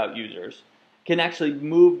thinking about users can actually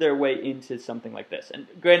move their way into something like this. And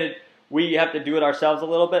granted, we have to do it ourselves a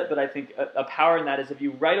little bit, but I think a power in that is if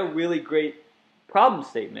you write a really great problem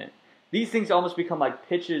statement, these things almost become like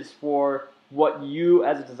pitches for what you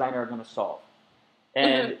as a designer are going to solve.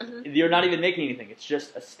 And you're not even making anything. It's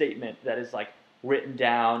just a statement that is like written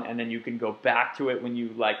down, and then you can go back to it when you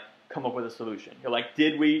like come up with a solution. You're like,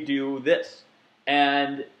 did we do this?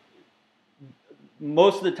 And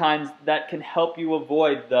most of the times that can help you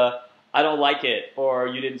avoid the I don't like it, or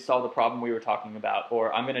you didn't solve the problem we were talking about,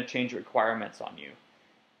 or I'm going to change requirements on you.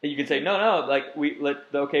 And you can say, no, like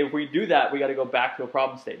okay, if we do that, we got to go back to a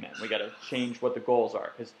problem statement. We got to change what the goals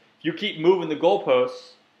are, because if you keep moving the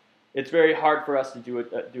goalposts, it's very hard for us to do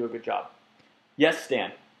a good job. Yes,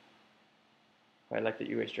 Stan. I like that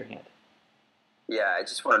you raised your hand. Yeah, I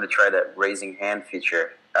just wanted to try that raising hand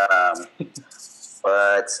feature.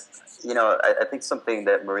 But, you know, I think something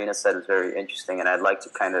that Marina said is very interesting, and I'd like to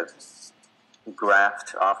kind of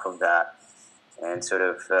graft off of that and sort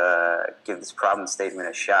of give this problem statement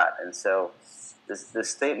a shot. And so this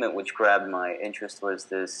statement which grabbed my interest was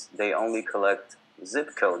this: they only collect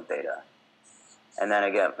zip code data. And then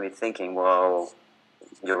it got me thinking, well,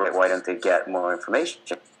 you're right, why don't they get more information?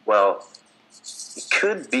 Well, it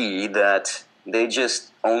could be that they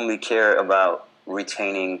just only care about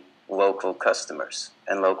retaining local customers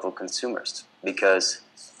and local consumers, because,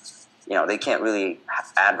 you know, they can't really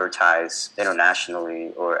advertise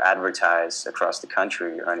internationally or advertise across the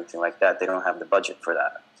country or anything like that. They don't have the budget for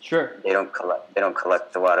that. Sure. They don't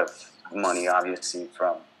collect a lot of money, obviously,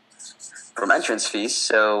 from entrance fees.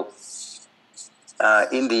 So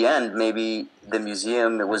in the end, maybe the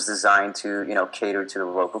museum was designed to, you know, cater to the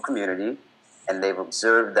local community, and they've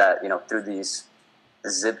observed that, you know, through these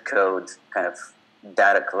zip code kind of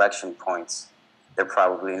data collection points, they're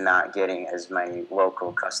probably not getting as many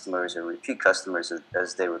local customers or repeat customers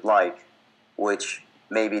as they would like, which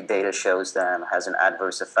maybe data shows them has an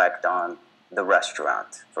adverse effect on the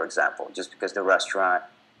restaurant, for example, just because the restaurant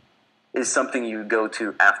is something you go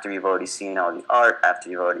to after you've already seen all the art, after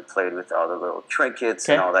you've already played with all the little trinkets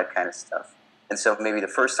and all that kind of stuff. And so maybe the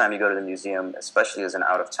first time you go to the museum, especially as an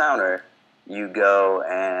out-of-towner, you go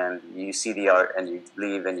and you see the art and you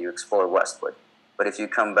leave and you explore Westwood. But if you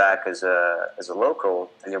come back as a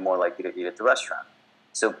local, then you're more likely to eat at the restaurant.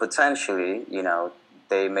 So potentially, you know,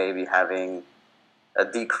 they may be having a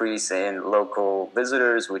decrease in local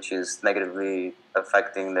visitors, which is negatively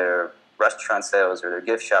affecting their restaurant sales or their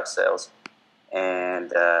gift shop sales.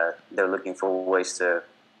 And they're looking for ways to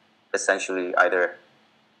essentially either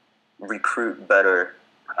recruit better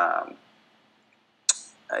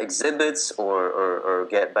exhibits or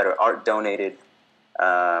get better art donated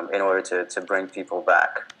in order to bring people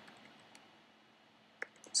back.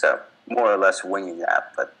 So more or less winging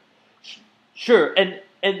that, but sure. And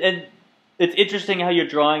it's interesting how you're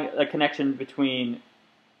drawing a connection between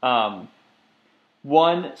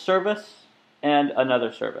one service and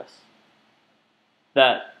another service.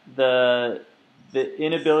 That the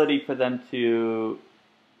inability for them to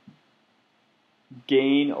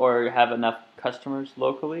gain or have enough customers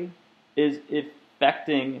locally is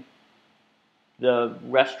affecting the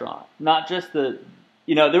restaurant. Not just the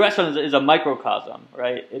restaurant is a microcosm,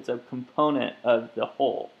 right? It's a component of the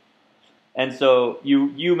whole. And so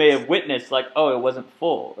you may have witnessed like, oh, it wasn't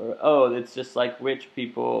full, or oh, it's just like rich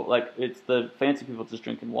people, like it's the fancy people just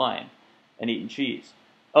drinking wine and eating cheese.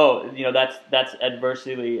 Oh, that's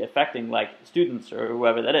adversely affecting like students or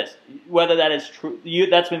whoever that is. Whether that is true,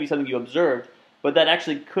 that's maybe something you observed, but that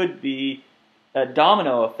actually could be a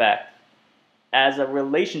domino effect as a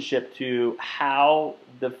relationship to how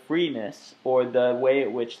the freeness or the way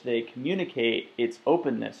in which they communicate its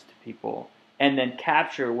openness to people and then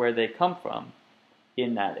capture where they come from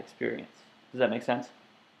in that experience. Does that make sense?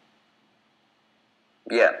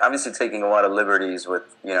 Yeah, obviously taking a lot of liberties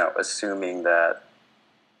with, assuming that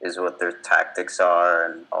is what their tactics are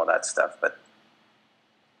and all that stuff. But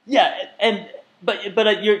yeah, but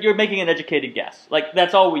you're making an educated guess. Like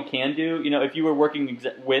that's all we can do. If you were working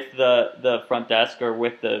with the front desk or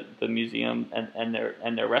with the museum and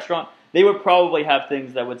their restaurant, they would probably have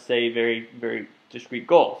things that would say very, very discrete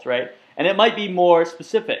goals, right? And it might be more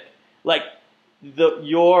specific, like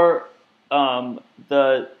the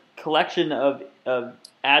collection of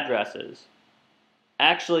addresses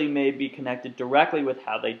actually may be connected directly with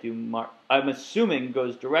how they do I'm assuming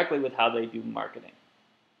goes directly with how they do marketing.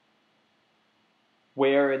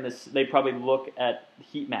 Where in this they probably look at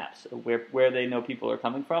heat maps of where they know people are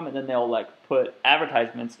coming from, and then they'll like put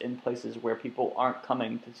advertisements in places where people aren't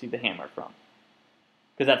coming to see the hammer from.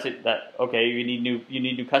 Because that's it. Okay, you need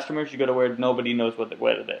new customers. You go to where nobody knows what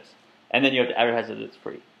it is, and then you have to advertise that it's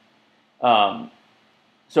free.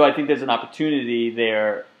 So I think there's an opportunity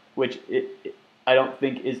there, which I don't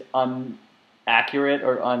think is inaccurate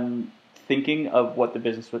or unthinking of what the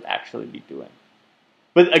business would actually be doing.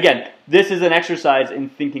 But again, this is an exercise in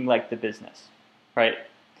thinking like the business, right?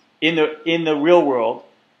 In the real world,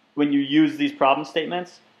 when you use these problem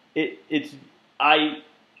statements, I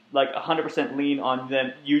like 100% lean on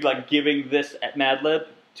them. You like giving this at Mad Lib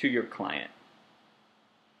to your client,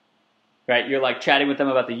 right? You're like chatting with them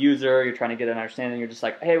about the user. You're trying to get an understanding. You're just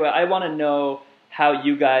like, hey, well, I want to know how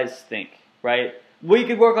you guys think, right? We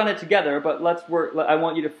could work on it together, but let's work. I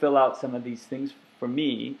want you to fill out some of these things for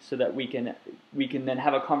me so that we can then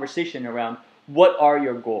have a conversation around what are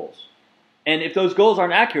your goals. And if those goals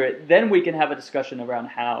aren't accurate, then we can have a discussion around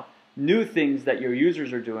how new things that your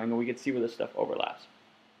users are doing, and we can see where this stuff overlaps.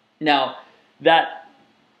 Now,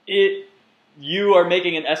 you are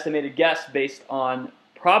making an estimated guess based on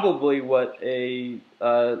probably what a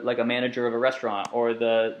manager of a restaurant or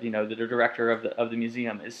the director of the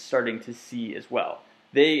museum is starting to see as well.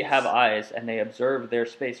 They have eyes and they observe their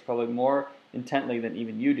space probably more intently than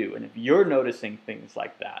even you do. And if you're noticing things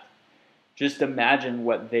like that, just imagine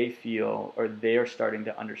what they feel or they're starting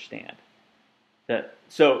to understand.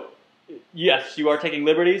 So yes, you are taking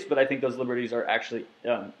liberties, but I think those liberties are actually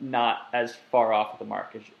not as far off the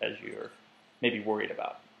mark as you're maybe worried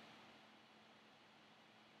about.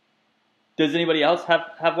 Does anybody else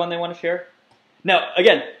have one they want to share? Now,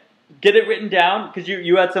 again, get it written down because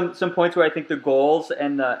you had some points where I think the goals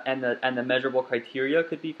and the measurable criteria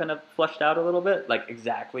could be kind of fleshed out a little bit, like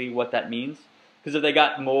exactly what that means. Because if they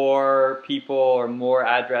got more people or more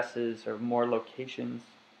addresses or more locations,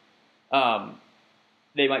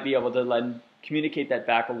 they might be able to communicate that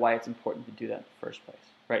back of why it's important to do that in the first place,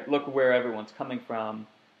 right? Look where everyone's coming from,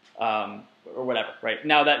 or whatever, right?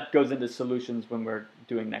 Now that goes into solutions when we're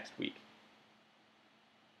doing next week.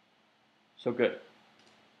 So good.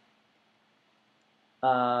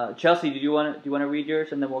 Chelsea, do you want to read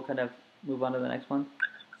yours, and then we'll kind of move on to the next one?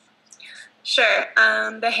 Sure.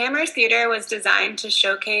 The Hammer Theater was designed to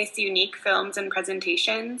showcase unique films and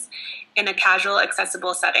presentations in a casual,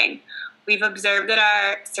 accessible setting. We've observed that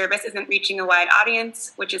our service isn't reaching a wide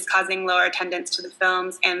audience, which is causing lower attendance to the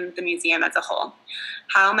films and the museum as a whole.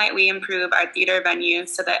 How might we improve our theater venues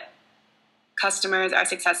so that customers are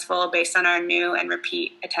successful based on our new and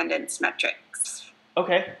repeat attendance metrics?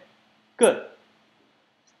 Okay, good.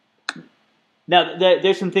 Now,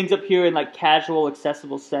 there's some things up here in like casual,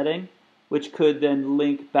 accessible setting, which could then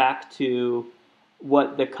link back to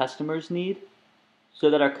what the customers need, so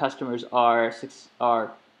that our customers are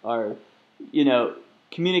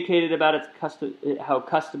communicated about its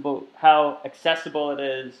how accessible it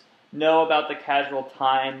is, know about the casual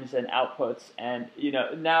times and outputs, and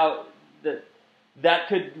now that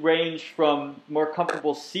could range from more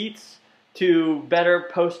comfortable seats to better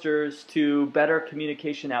posters to better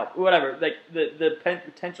communication out, whatever. Like the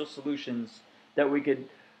potential solutions that we could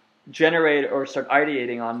generate or start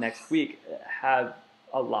ideating on next week have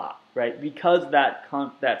a lot, right? Because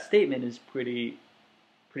that statement is pretty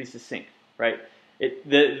succinct, right?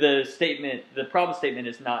 The problem statement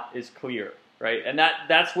is clear, right? And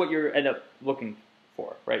that's what you end up looking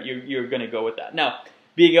for, right? You're going to go with that. Now,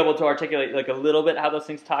 being able to articulate like a little bit how those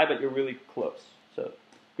things tie, but you're really close. So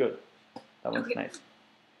good. That one's nice.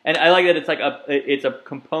 And I like that it's a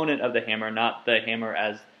component of the hammer, not the hammer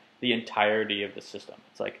as the entirety of the system.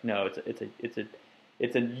 It's like, no,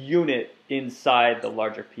 it's a unit inside the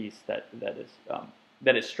larger piece that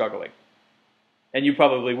is struggling, and you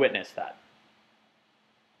probably witnessed that.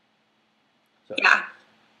 So, yeah.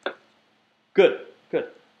 Good.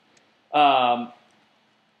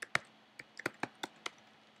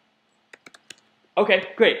 Okay,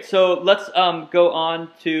 great. So let's go on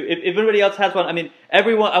to if anybody else has one. I mean, I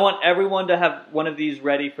want everyone to have one of these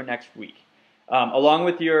ready for next week. Along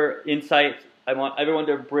with your insights, I want everyone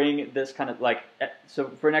to bring this kind of like, so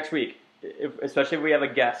for next week, especially if we have a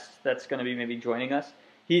guest that's going to be maybe joining us,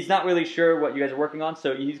 he's not really sure what you guys are working on,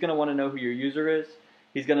 so he's going to want to know who your user is,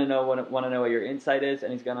 he's going to want to know what your insight is,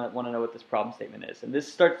 and he's going to want to know what this problem statement is. And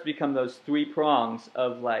this starts to become those three prongs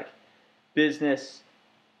of like business,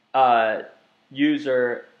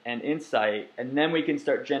 user, and insight, and then we can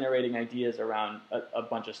start generating ideas around a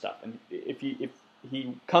bunch of stuff. And if he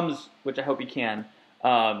comes, which I hope he can,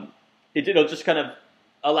 it'll just kind of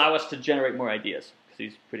allow us to generate more ideas, because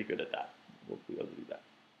he's pretty good at that. We'll be able to do that.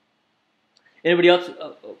 Anybody else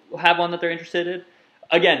have one that they're interested in?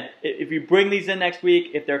 Again, if you bring these in next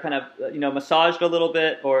week, if they're kind of massaged a little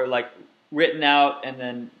bit or like written out and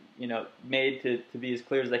then made to be as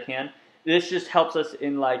clear as they can, this just helps us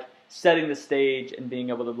in like setting the stage and being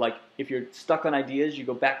able to, like, if you're stuck on ideas, you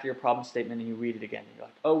go back to your problem statement and you read it again. And you're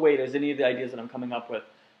like, oh wait, is any of the ideas that I'm coming up with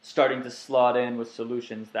starting to slot in with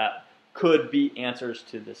solutions that could be answers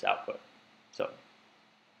to this output? So,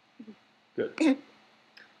 good.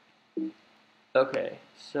 Okay,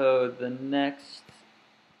 so the next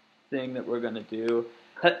thing that we're going to do,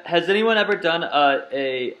 has anyone ever done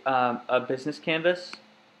a business canvas?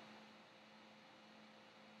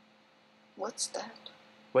 What's that?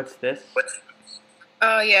 What's this?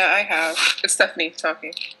 Yeah, I have. It's Stephanie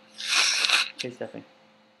talking. Hey, Stephanie.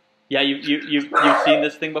 Yeah, you've seen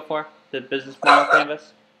this thing before? The business model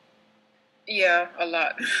canvas? Yeah, a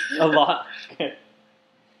lot. A lot? Okay.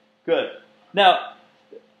 Good. Now,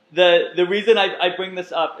 the reason I bring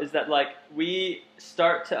this up is that, like, we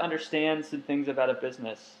start to understand some things about a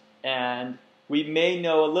business, and we may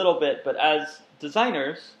know a little bit, but as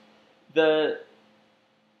designers,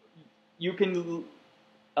 you can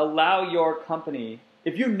allow your company,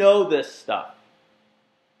 if you know this stuff,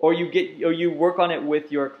 or you work on it with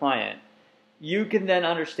your client, you can then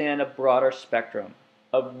understand a broader spectrum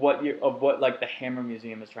of what like the Hammer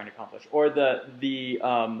Museum is trying to accomplish, or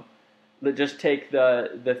just take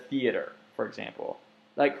the theater, for example.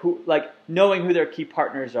 Like knowing who their key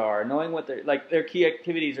partners are, knowing what their key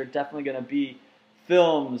activities are definitely going to be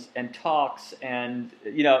films and talks, and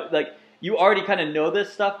you already kind of know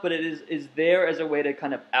this stuff, but it is there as a way to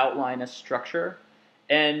kind of outline a structure.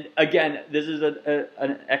 And again, this is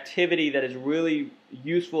an activity that is really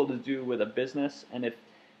useful to do with a business. And if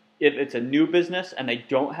it's a new business and they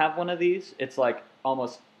don't have one of these, it's like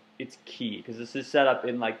it's key, because this is set up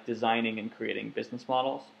in like designing and creating business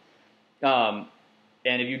models. And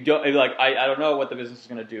if you don't, if I don't know what the business is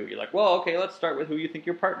going to do, you're like, well, okay, let's start with who you think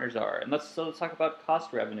your partners are, and let's talk about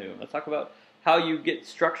cost revenue. Let's talk about how you get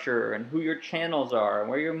structure and who your channels are and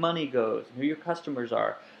where your money goes and who your customers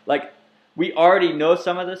are. Like, we already know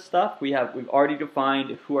some of this stuff. We've already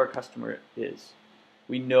defined who our customer is.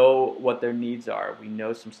 We know what their needs are. We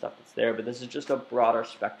know some stuff that's there, but this is just a broader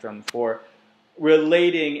spectrum for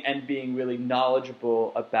relating and being really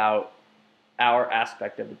knowledgeable about our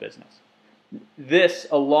aspect of the business. This,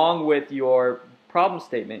 along with your problem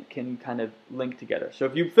statement, can kind of link together. So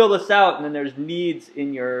if you fill this out and then there's needs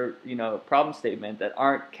in your problem statement that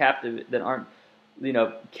aren't captive, that aren't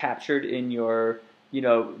captured in your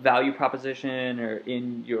value proposition or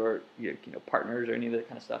in your partners or any of that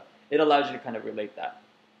kind of stuff, it allows you to kind of relate that.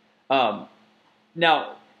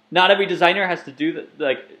 Now, not every designer has to do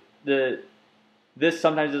this.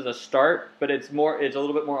 Sometimes is a start, but it's a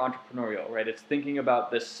little bit more entrepreneurial, right? It's thinking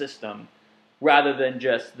about this system rather than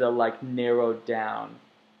just the narrowed down.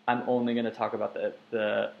 I'm only going to talk about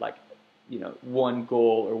the one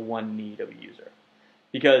goal or one need of a user,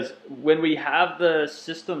 because when we have the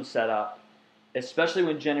system set up, especially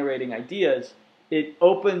when generating ideas, it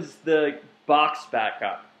opens the box back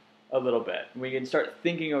up a little bit. We can start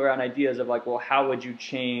thinking around ideas of how would you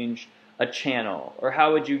change a channel, or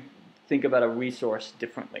how would you think about a resource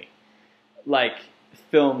differently? Like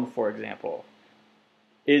film, for example.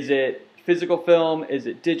 Is it physical film? Is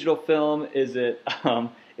it digital film? Is it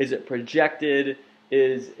projected?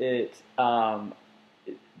 Is it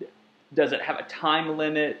does it have a time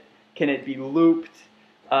limit? Can it be looped?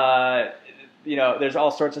 There's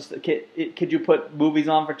all sorts of stuff. Could you put movies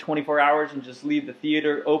on for 24 hours and just leave the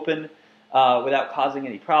theater open without causing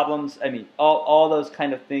any problems? I mean, all those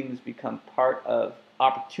kind of things become part of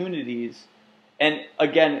opportunities. And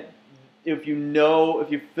again, if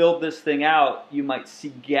you fill this thing out, you might see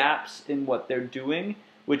gaps in what they're doing,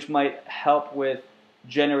 which might help with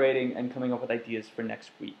generating and coming up with ideas for next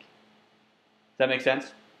week. Does that make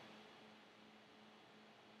sense?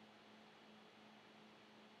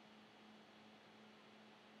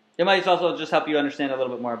 It might also just help you understand a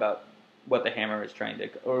little bit more about what the hammer is trying to,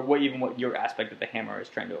 or what your aspect of the hammer is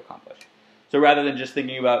trying to accomplish. So rather than just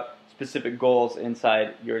thinking about specific goals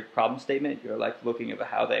inside your problem statement, you're looking at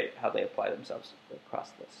how they apply themselves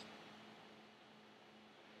across this.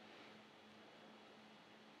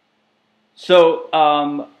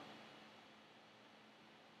 So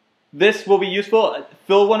this will be useful.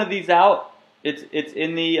 Fill one of these out. It's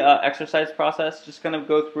in the exercise process. Just kind of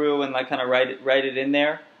go through and kind of write it in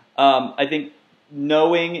there. I think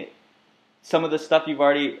knowing some of the stuff you've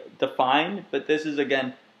already defined, but this is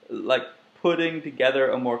again putting together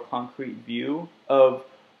a more concrete view of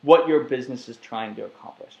what your business is trying to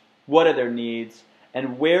accomplish. What are their needs,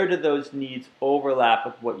 and where do those needs overlap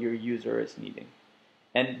with what your user is needing?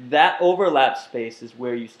 And that overlap space is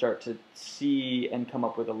where you start to see and come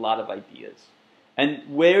up with a lot of ideas. And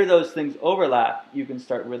where those things overlap, you can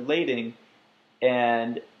start relating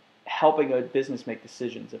and helping a business make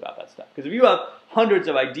decisions about that stuff. Because if you have hundreds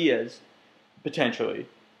of ideas, potentially,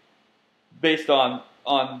 based on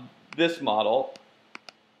this model,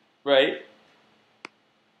 right?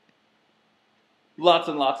 Lots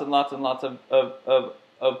and lots and lots and lots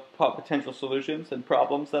of potential solutions and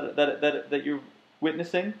problems that you're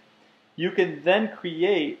witnessing. You can then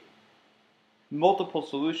create multiple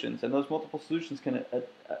solutions, and those multiple solutions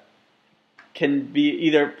can be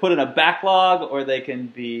either put in a backlog, or they can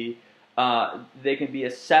be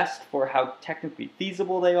assessed for how technically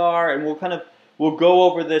feasible they are. And we'll go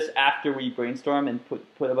over this after we brainstorm and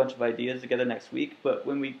put a bunch of ideas together next week. But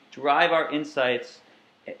when we drive our insights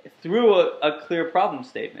through a clear problem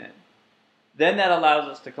statement, then that allows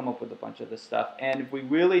us to come up with a bunch of this stuff. And if we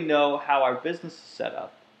really know how our business is set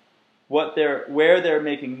up, where they're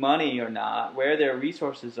making money or not, where their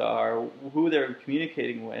resources are, who they're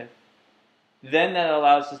communicating with, then that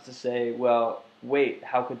allows us to say, well, wait,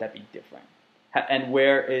 how could that be different? And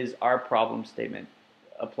where is our problem statement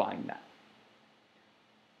applying that?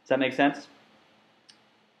 Does that make sense?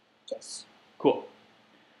 Yes. Cool.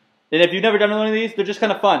 And if you've never done one of these, they're just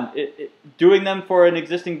kind of fun. Doing them for an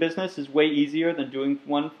existing business is way easier than doing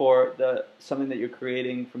one for something that you're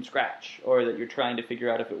creating from scratch, or that you're trying to figure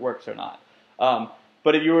out if it works or not.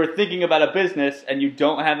 But if you were thinking about a business and you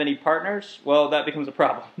don't have any partners, well, that becomes a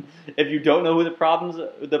problem. If you don't know who the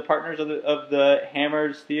partners of the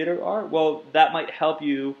Hammers Theater are, well, that might help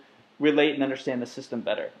you relate and understand the system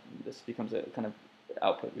better. This becomes a kind of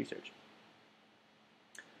output research.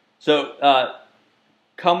 So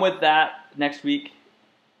come with that next week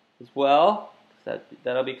as well.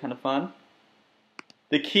 That'll be kind of fun.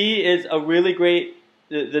 The key is a really great.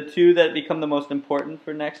 The two that become the most important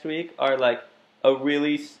for next week are a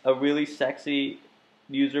really sexy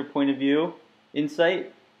user point of view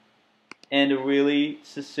insight, and a really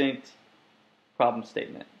succinct problem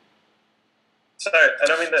statement. Sorry, I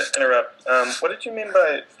don't mean to interrupt. What did you mean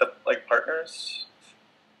by the partners?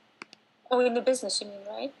 Oh, in the business, you mean,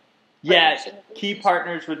 right? Yeah, key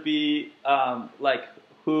partners would be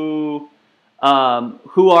who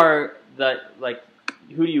Who are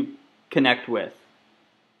who do you connect with?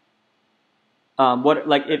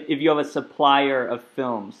 If you have a supplier of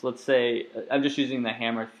films, let's say, I'm just using the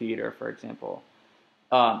Hammer Theater, for example.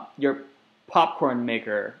 Your popcorn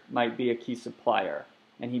maker might be a key supplier,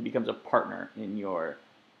 and he becomes a partner in your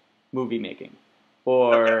movie making.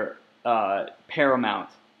 Or Paramount,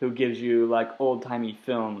 who gives you like old-timey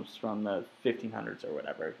films from the 1500s or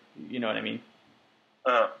whatever. You know what I mean?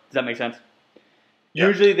 Does that make sense? Yeah.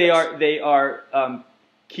 Usually they are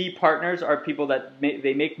key partners are people that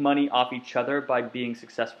they make money off each other by being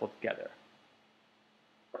successful together.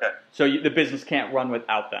 Okay. So the business can't run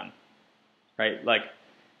without them, right? Like,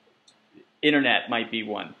 internet might be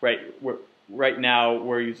one, right? Right now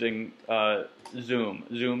we're using Zoom.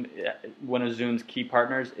 Zoom, one of Zoom's key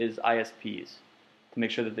partners is ISPs to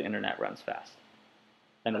make sure that the internet runs fast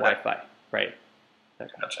and Wi-Fi, right?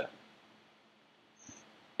 Gotcha.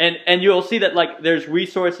 And you'll see that like there's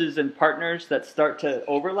resources and partners that start to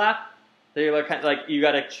overlap. They're like, kind of like you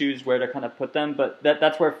got to choose where to kind of put them, but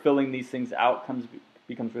that's where filling these things out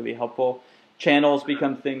becomes really helpful. Channels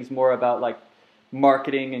become things more about like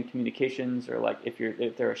marketing and communications, or like if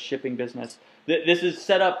they're a shipping business. This is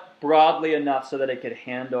set up broadly enough so that it could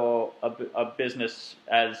handle a business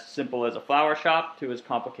as simple as a flower shop to as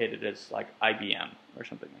complicated as like IBM or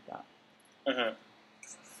something like that. Mm-hmm.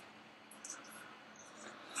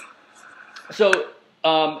 So,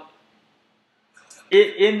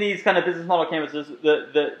 in these kind of business model canvases,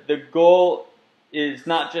 the goal is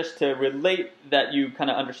not just to relate that you kind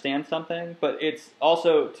of understand something, but it's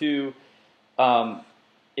also to,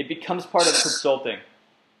 it becomes part of consulting.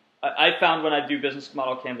 I found when I do business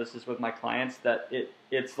model canvases with my clients that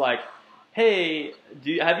it's like, hey,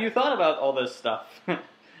 have you thought about all this stuff?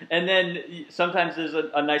 And then sometimes there's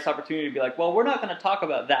a nice opportunity to be like, well, we're not going to talk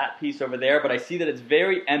about that piece over there, but I see that it's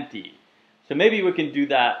very empty. So maybe we can do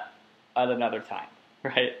that at another time,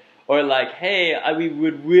 right? Or like, hey, we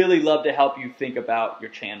would really love to help you think about your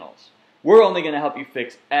channels. We're only going to help you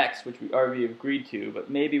fix X, which we already agreed to, but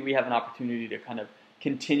maybe we have an opportunity to kind of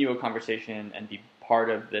continue a conversation and be part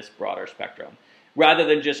of this broader spectrum. Rather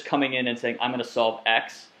than just coming in and saying, I'm going to solve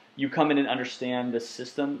X, you come in and understand the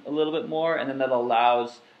system a little bit more, and then that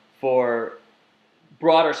allows for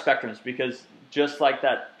broader spectrums, because just like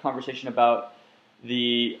that conversation about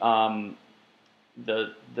the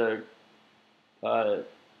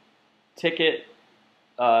ticket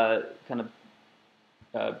kind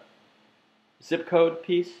of zip code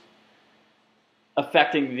piece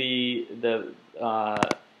affecting the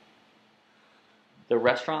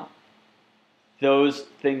restaurant, those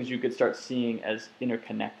things you could start seeing as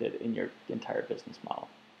interconnected in your entire business model.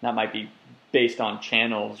 That might be based on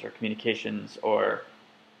channels or communications or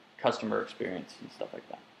customer experience and stuff like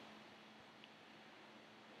that.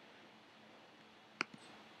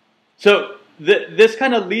 So this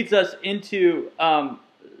kind of leads us into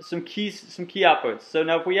some key outputs. So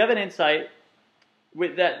now if we have an insight,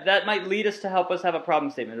 that might lead us to help us have a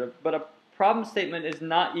problem statement. But a problem statement is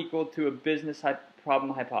not equal to a business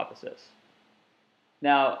problem hypothesis.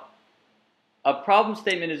 Now, a problem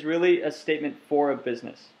statement is really a statement for a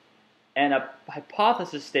business. And a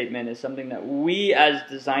hypothesis statement is something that we as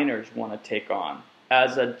designers want to take on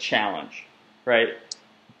as a challenge, right?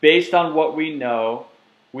 Based on what we know,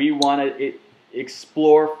 we want to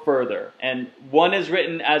explore further. And one is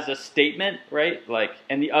written as a statement, right?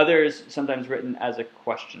 And the other is sometimes written as a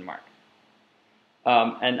question mark.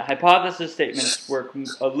 And hypothesis statements work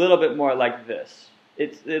a little bit more like this.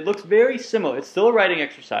 It looks very similar. It's still a writing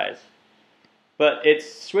exercise, but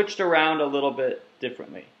it's switched around a little bit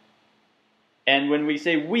differently. And when we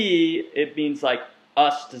say we, it means like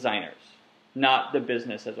us designers, not the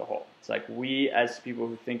business as a whole. It's like we as people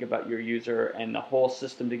who think about your user and the whole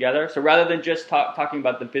system together. So rather than just talking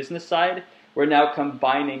about the business side, we're now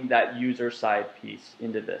combining that user side piece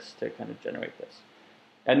into this to kind of generate this.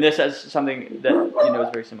 And this is something that is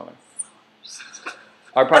very similar.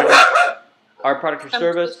 Our product or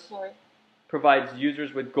service provides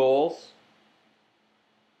users with goals.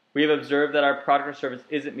 We have observed that our product or service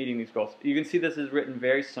isn't meeting these goals. You can see this is written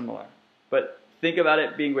very similar, but think about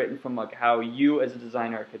it being written from like how you as a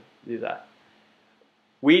designer could do that.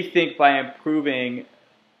 We think by improving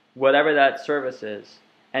whatever that service is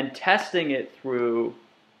and testing it through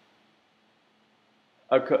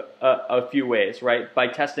a few ways, right? By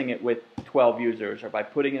testing it with 12 users or by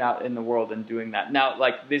putting it out in the world and doing that. Now,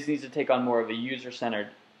 like this needs to take on more of a user-centered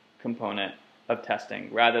component of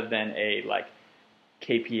testing rather than a like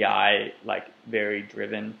KPI, like very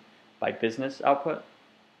driven by business output.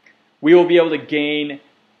 We will be able to gain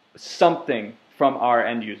something from our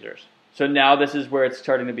end users. So now this is where it's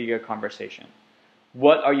starting to be a conversation.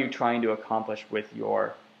 What are you trying to accomplish with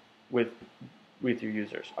your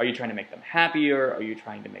users? Are you trying to make them happier? Are you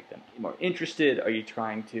trying to make them more interested? Are you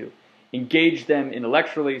trying to engage them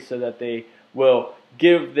intellectually so that they will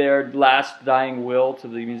give their last dying will to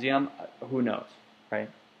the museum? Who knows, right?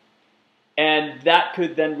 And that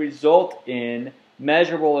could then result in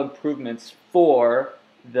measurable improvements for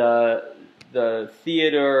the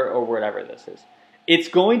theater or whatever this is. It's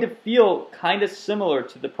going to feel kind of similar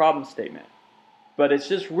to the problem statement, but it's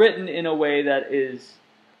just written in a way that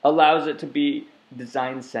allows it to be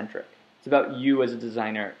design-centric. It's about you as a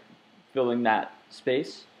designer filling that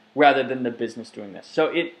space rather than the business doing this.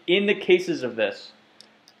 So in the cases of this,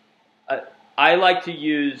 I like to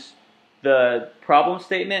use the problem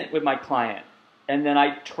statement with my client, and then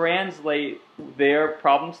I translate their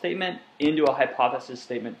problem statement into a hypothesis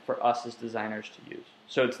statement for us as designers to use.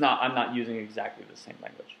 So I'm not using exactly the same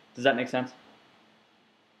language. Does that make sense?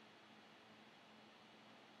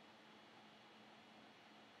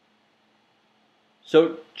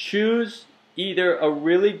 So choose either a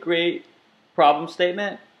really great problem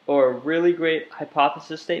statement or a really great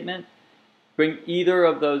hypothesis statement. Bring either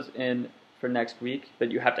of those in for next week,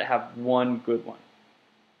 but you have to have one good one.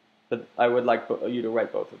 But I would like you to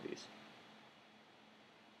write both of these.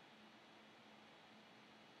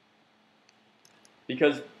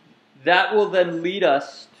 Because that will then lead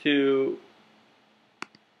us to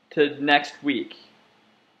next week.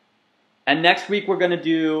 And next week we're going to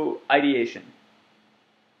do ideation.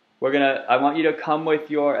 I want you to come with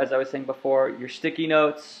your, as I was saying before, your sticky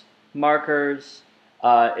notes, markers.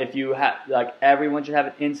 If you have, everyone should have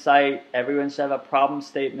an insight. Everyone should have a problem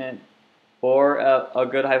statement or a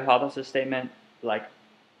good hypothesis statement.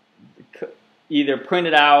 Either print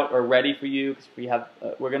it out or ready for you, because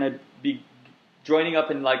we're going to be joining up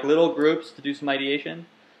in little groups to do some ideation.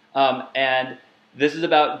 And this is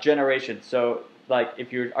about generation. So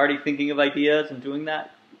if you're already thinking of ideas and doing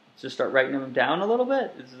that, just start writing them down a little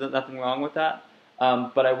bit. There's nothing wrong with that.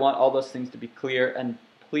 But I want all those things to be clear. And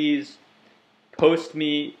please post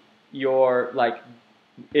me your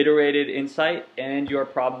iterated insight and your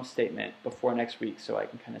problem statement before next week, so I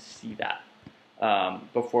can kind of see that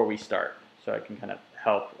before we start, so I can kind of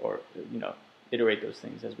help or iterate those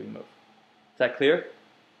things as we move. Is that clear?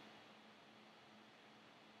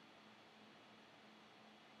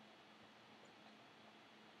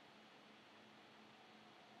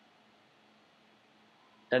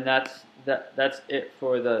 And that's it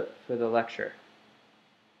for the lecture.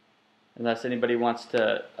 Unless anybody wants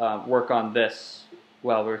to work on this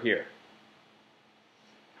while we're here.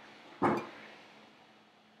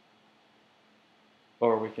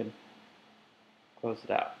 Or we can close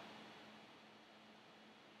it out.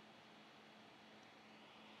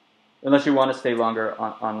 Unless you want to stay longer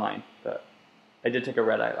online. But I did take a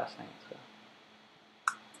red eye last night. So.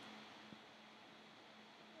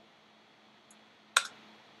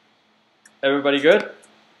 Everybody good?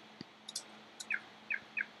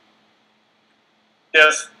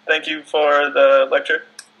 Yes, thank you for the lecture.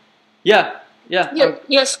 Yeah.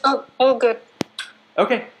 Yes, all good.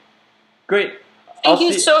 Okay, great. Thank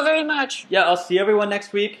you so very much. Yeah, I'll see everyone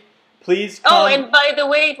next week. Please come. Oh, and by the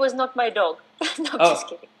way, it was not my dog. No, just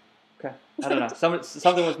kidding. Okay, I don't know.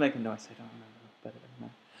 Something was making noise. I don't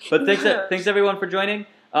remember. But thanks everyone for joining.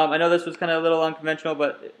 I know this was kind of a little unconventional,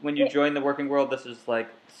 but when you join the working world, this is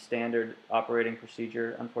standard operating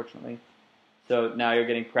procedure, unfortunately. So now you're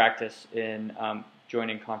getting practice in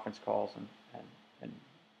joining conference calls and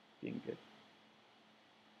being good.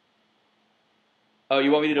 Oh, you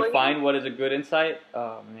want me to define what is a good insight?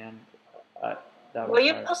 Oh, man. Will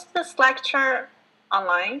you post this lecture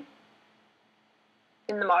online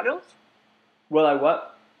in the modules? Will I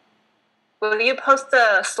what? Will you post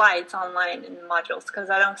the slides online in the modules? Because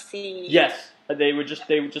I don't see... Yes. They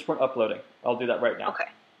just weren't uploading. I'll do that right now. Okay.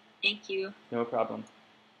 Thank you. No problem.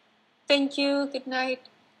 Thank you. Good night.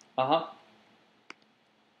 Uh-huh.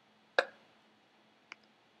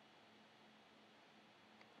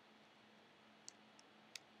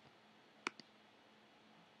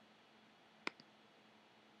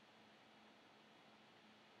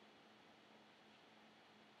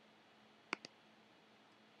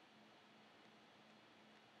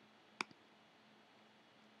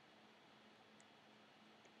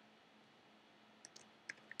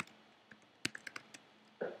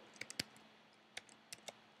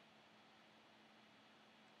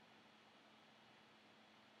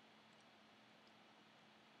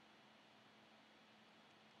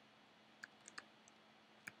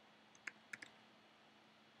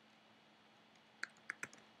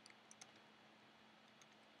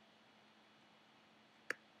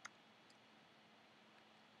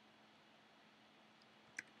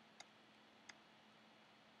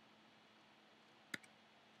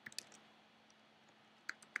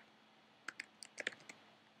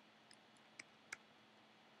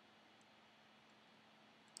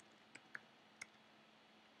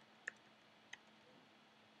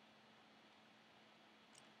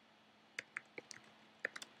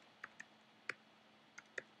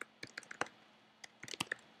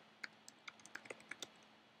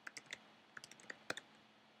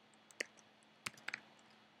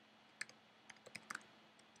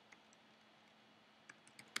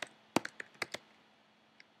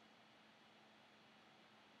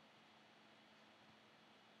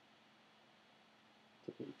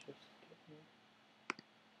 quickly just get here.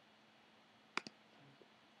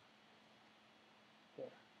 There.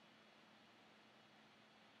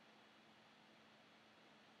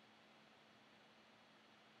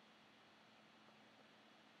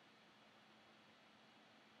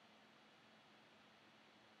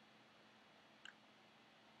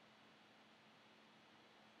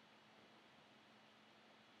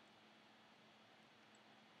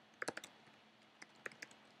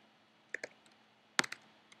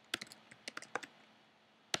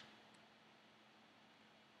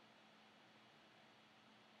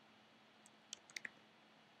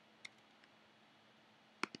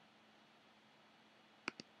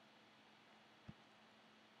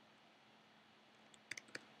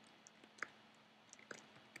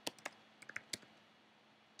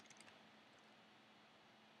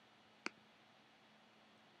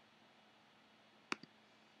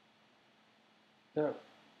 There.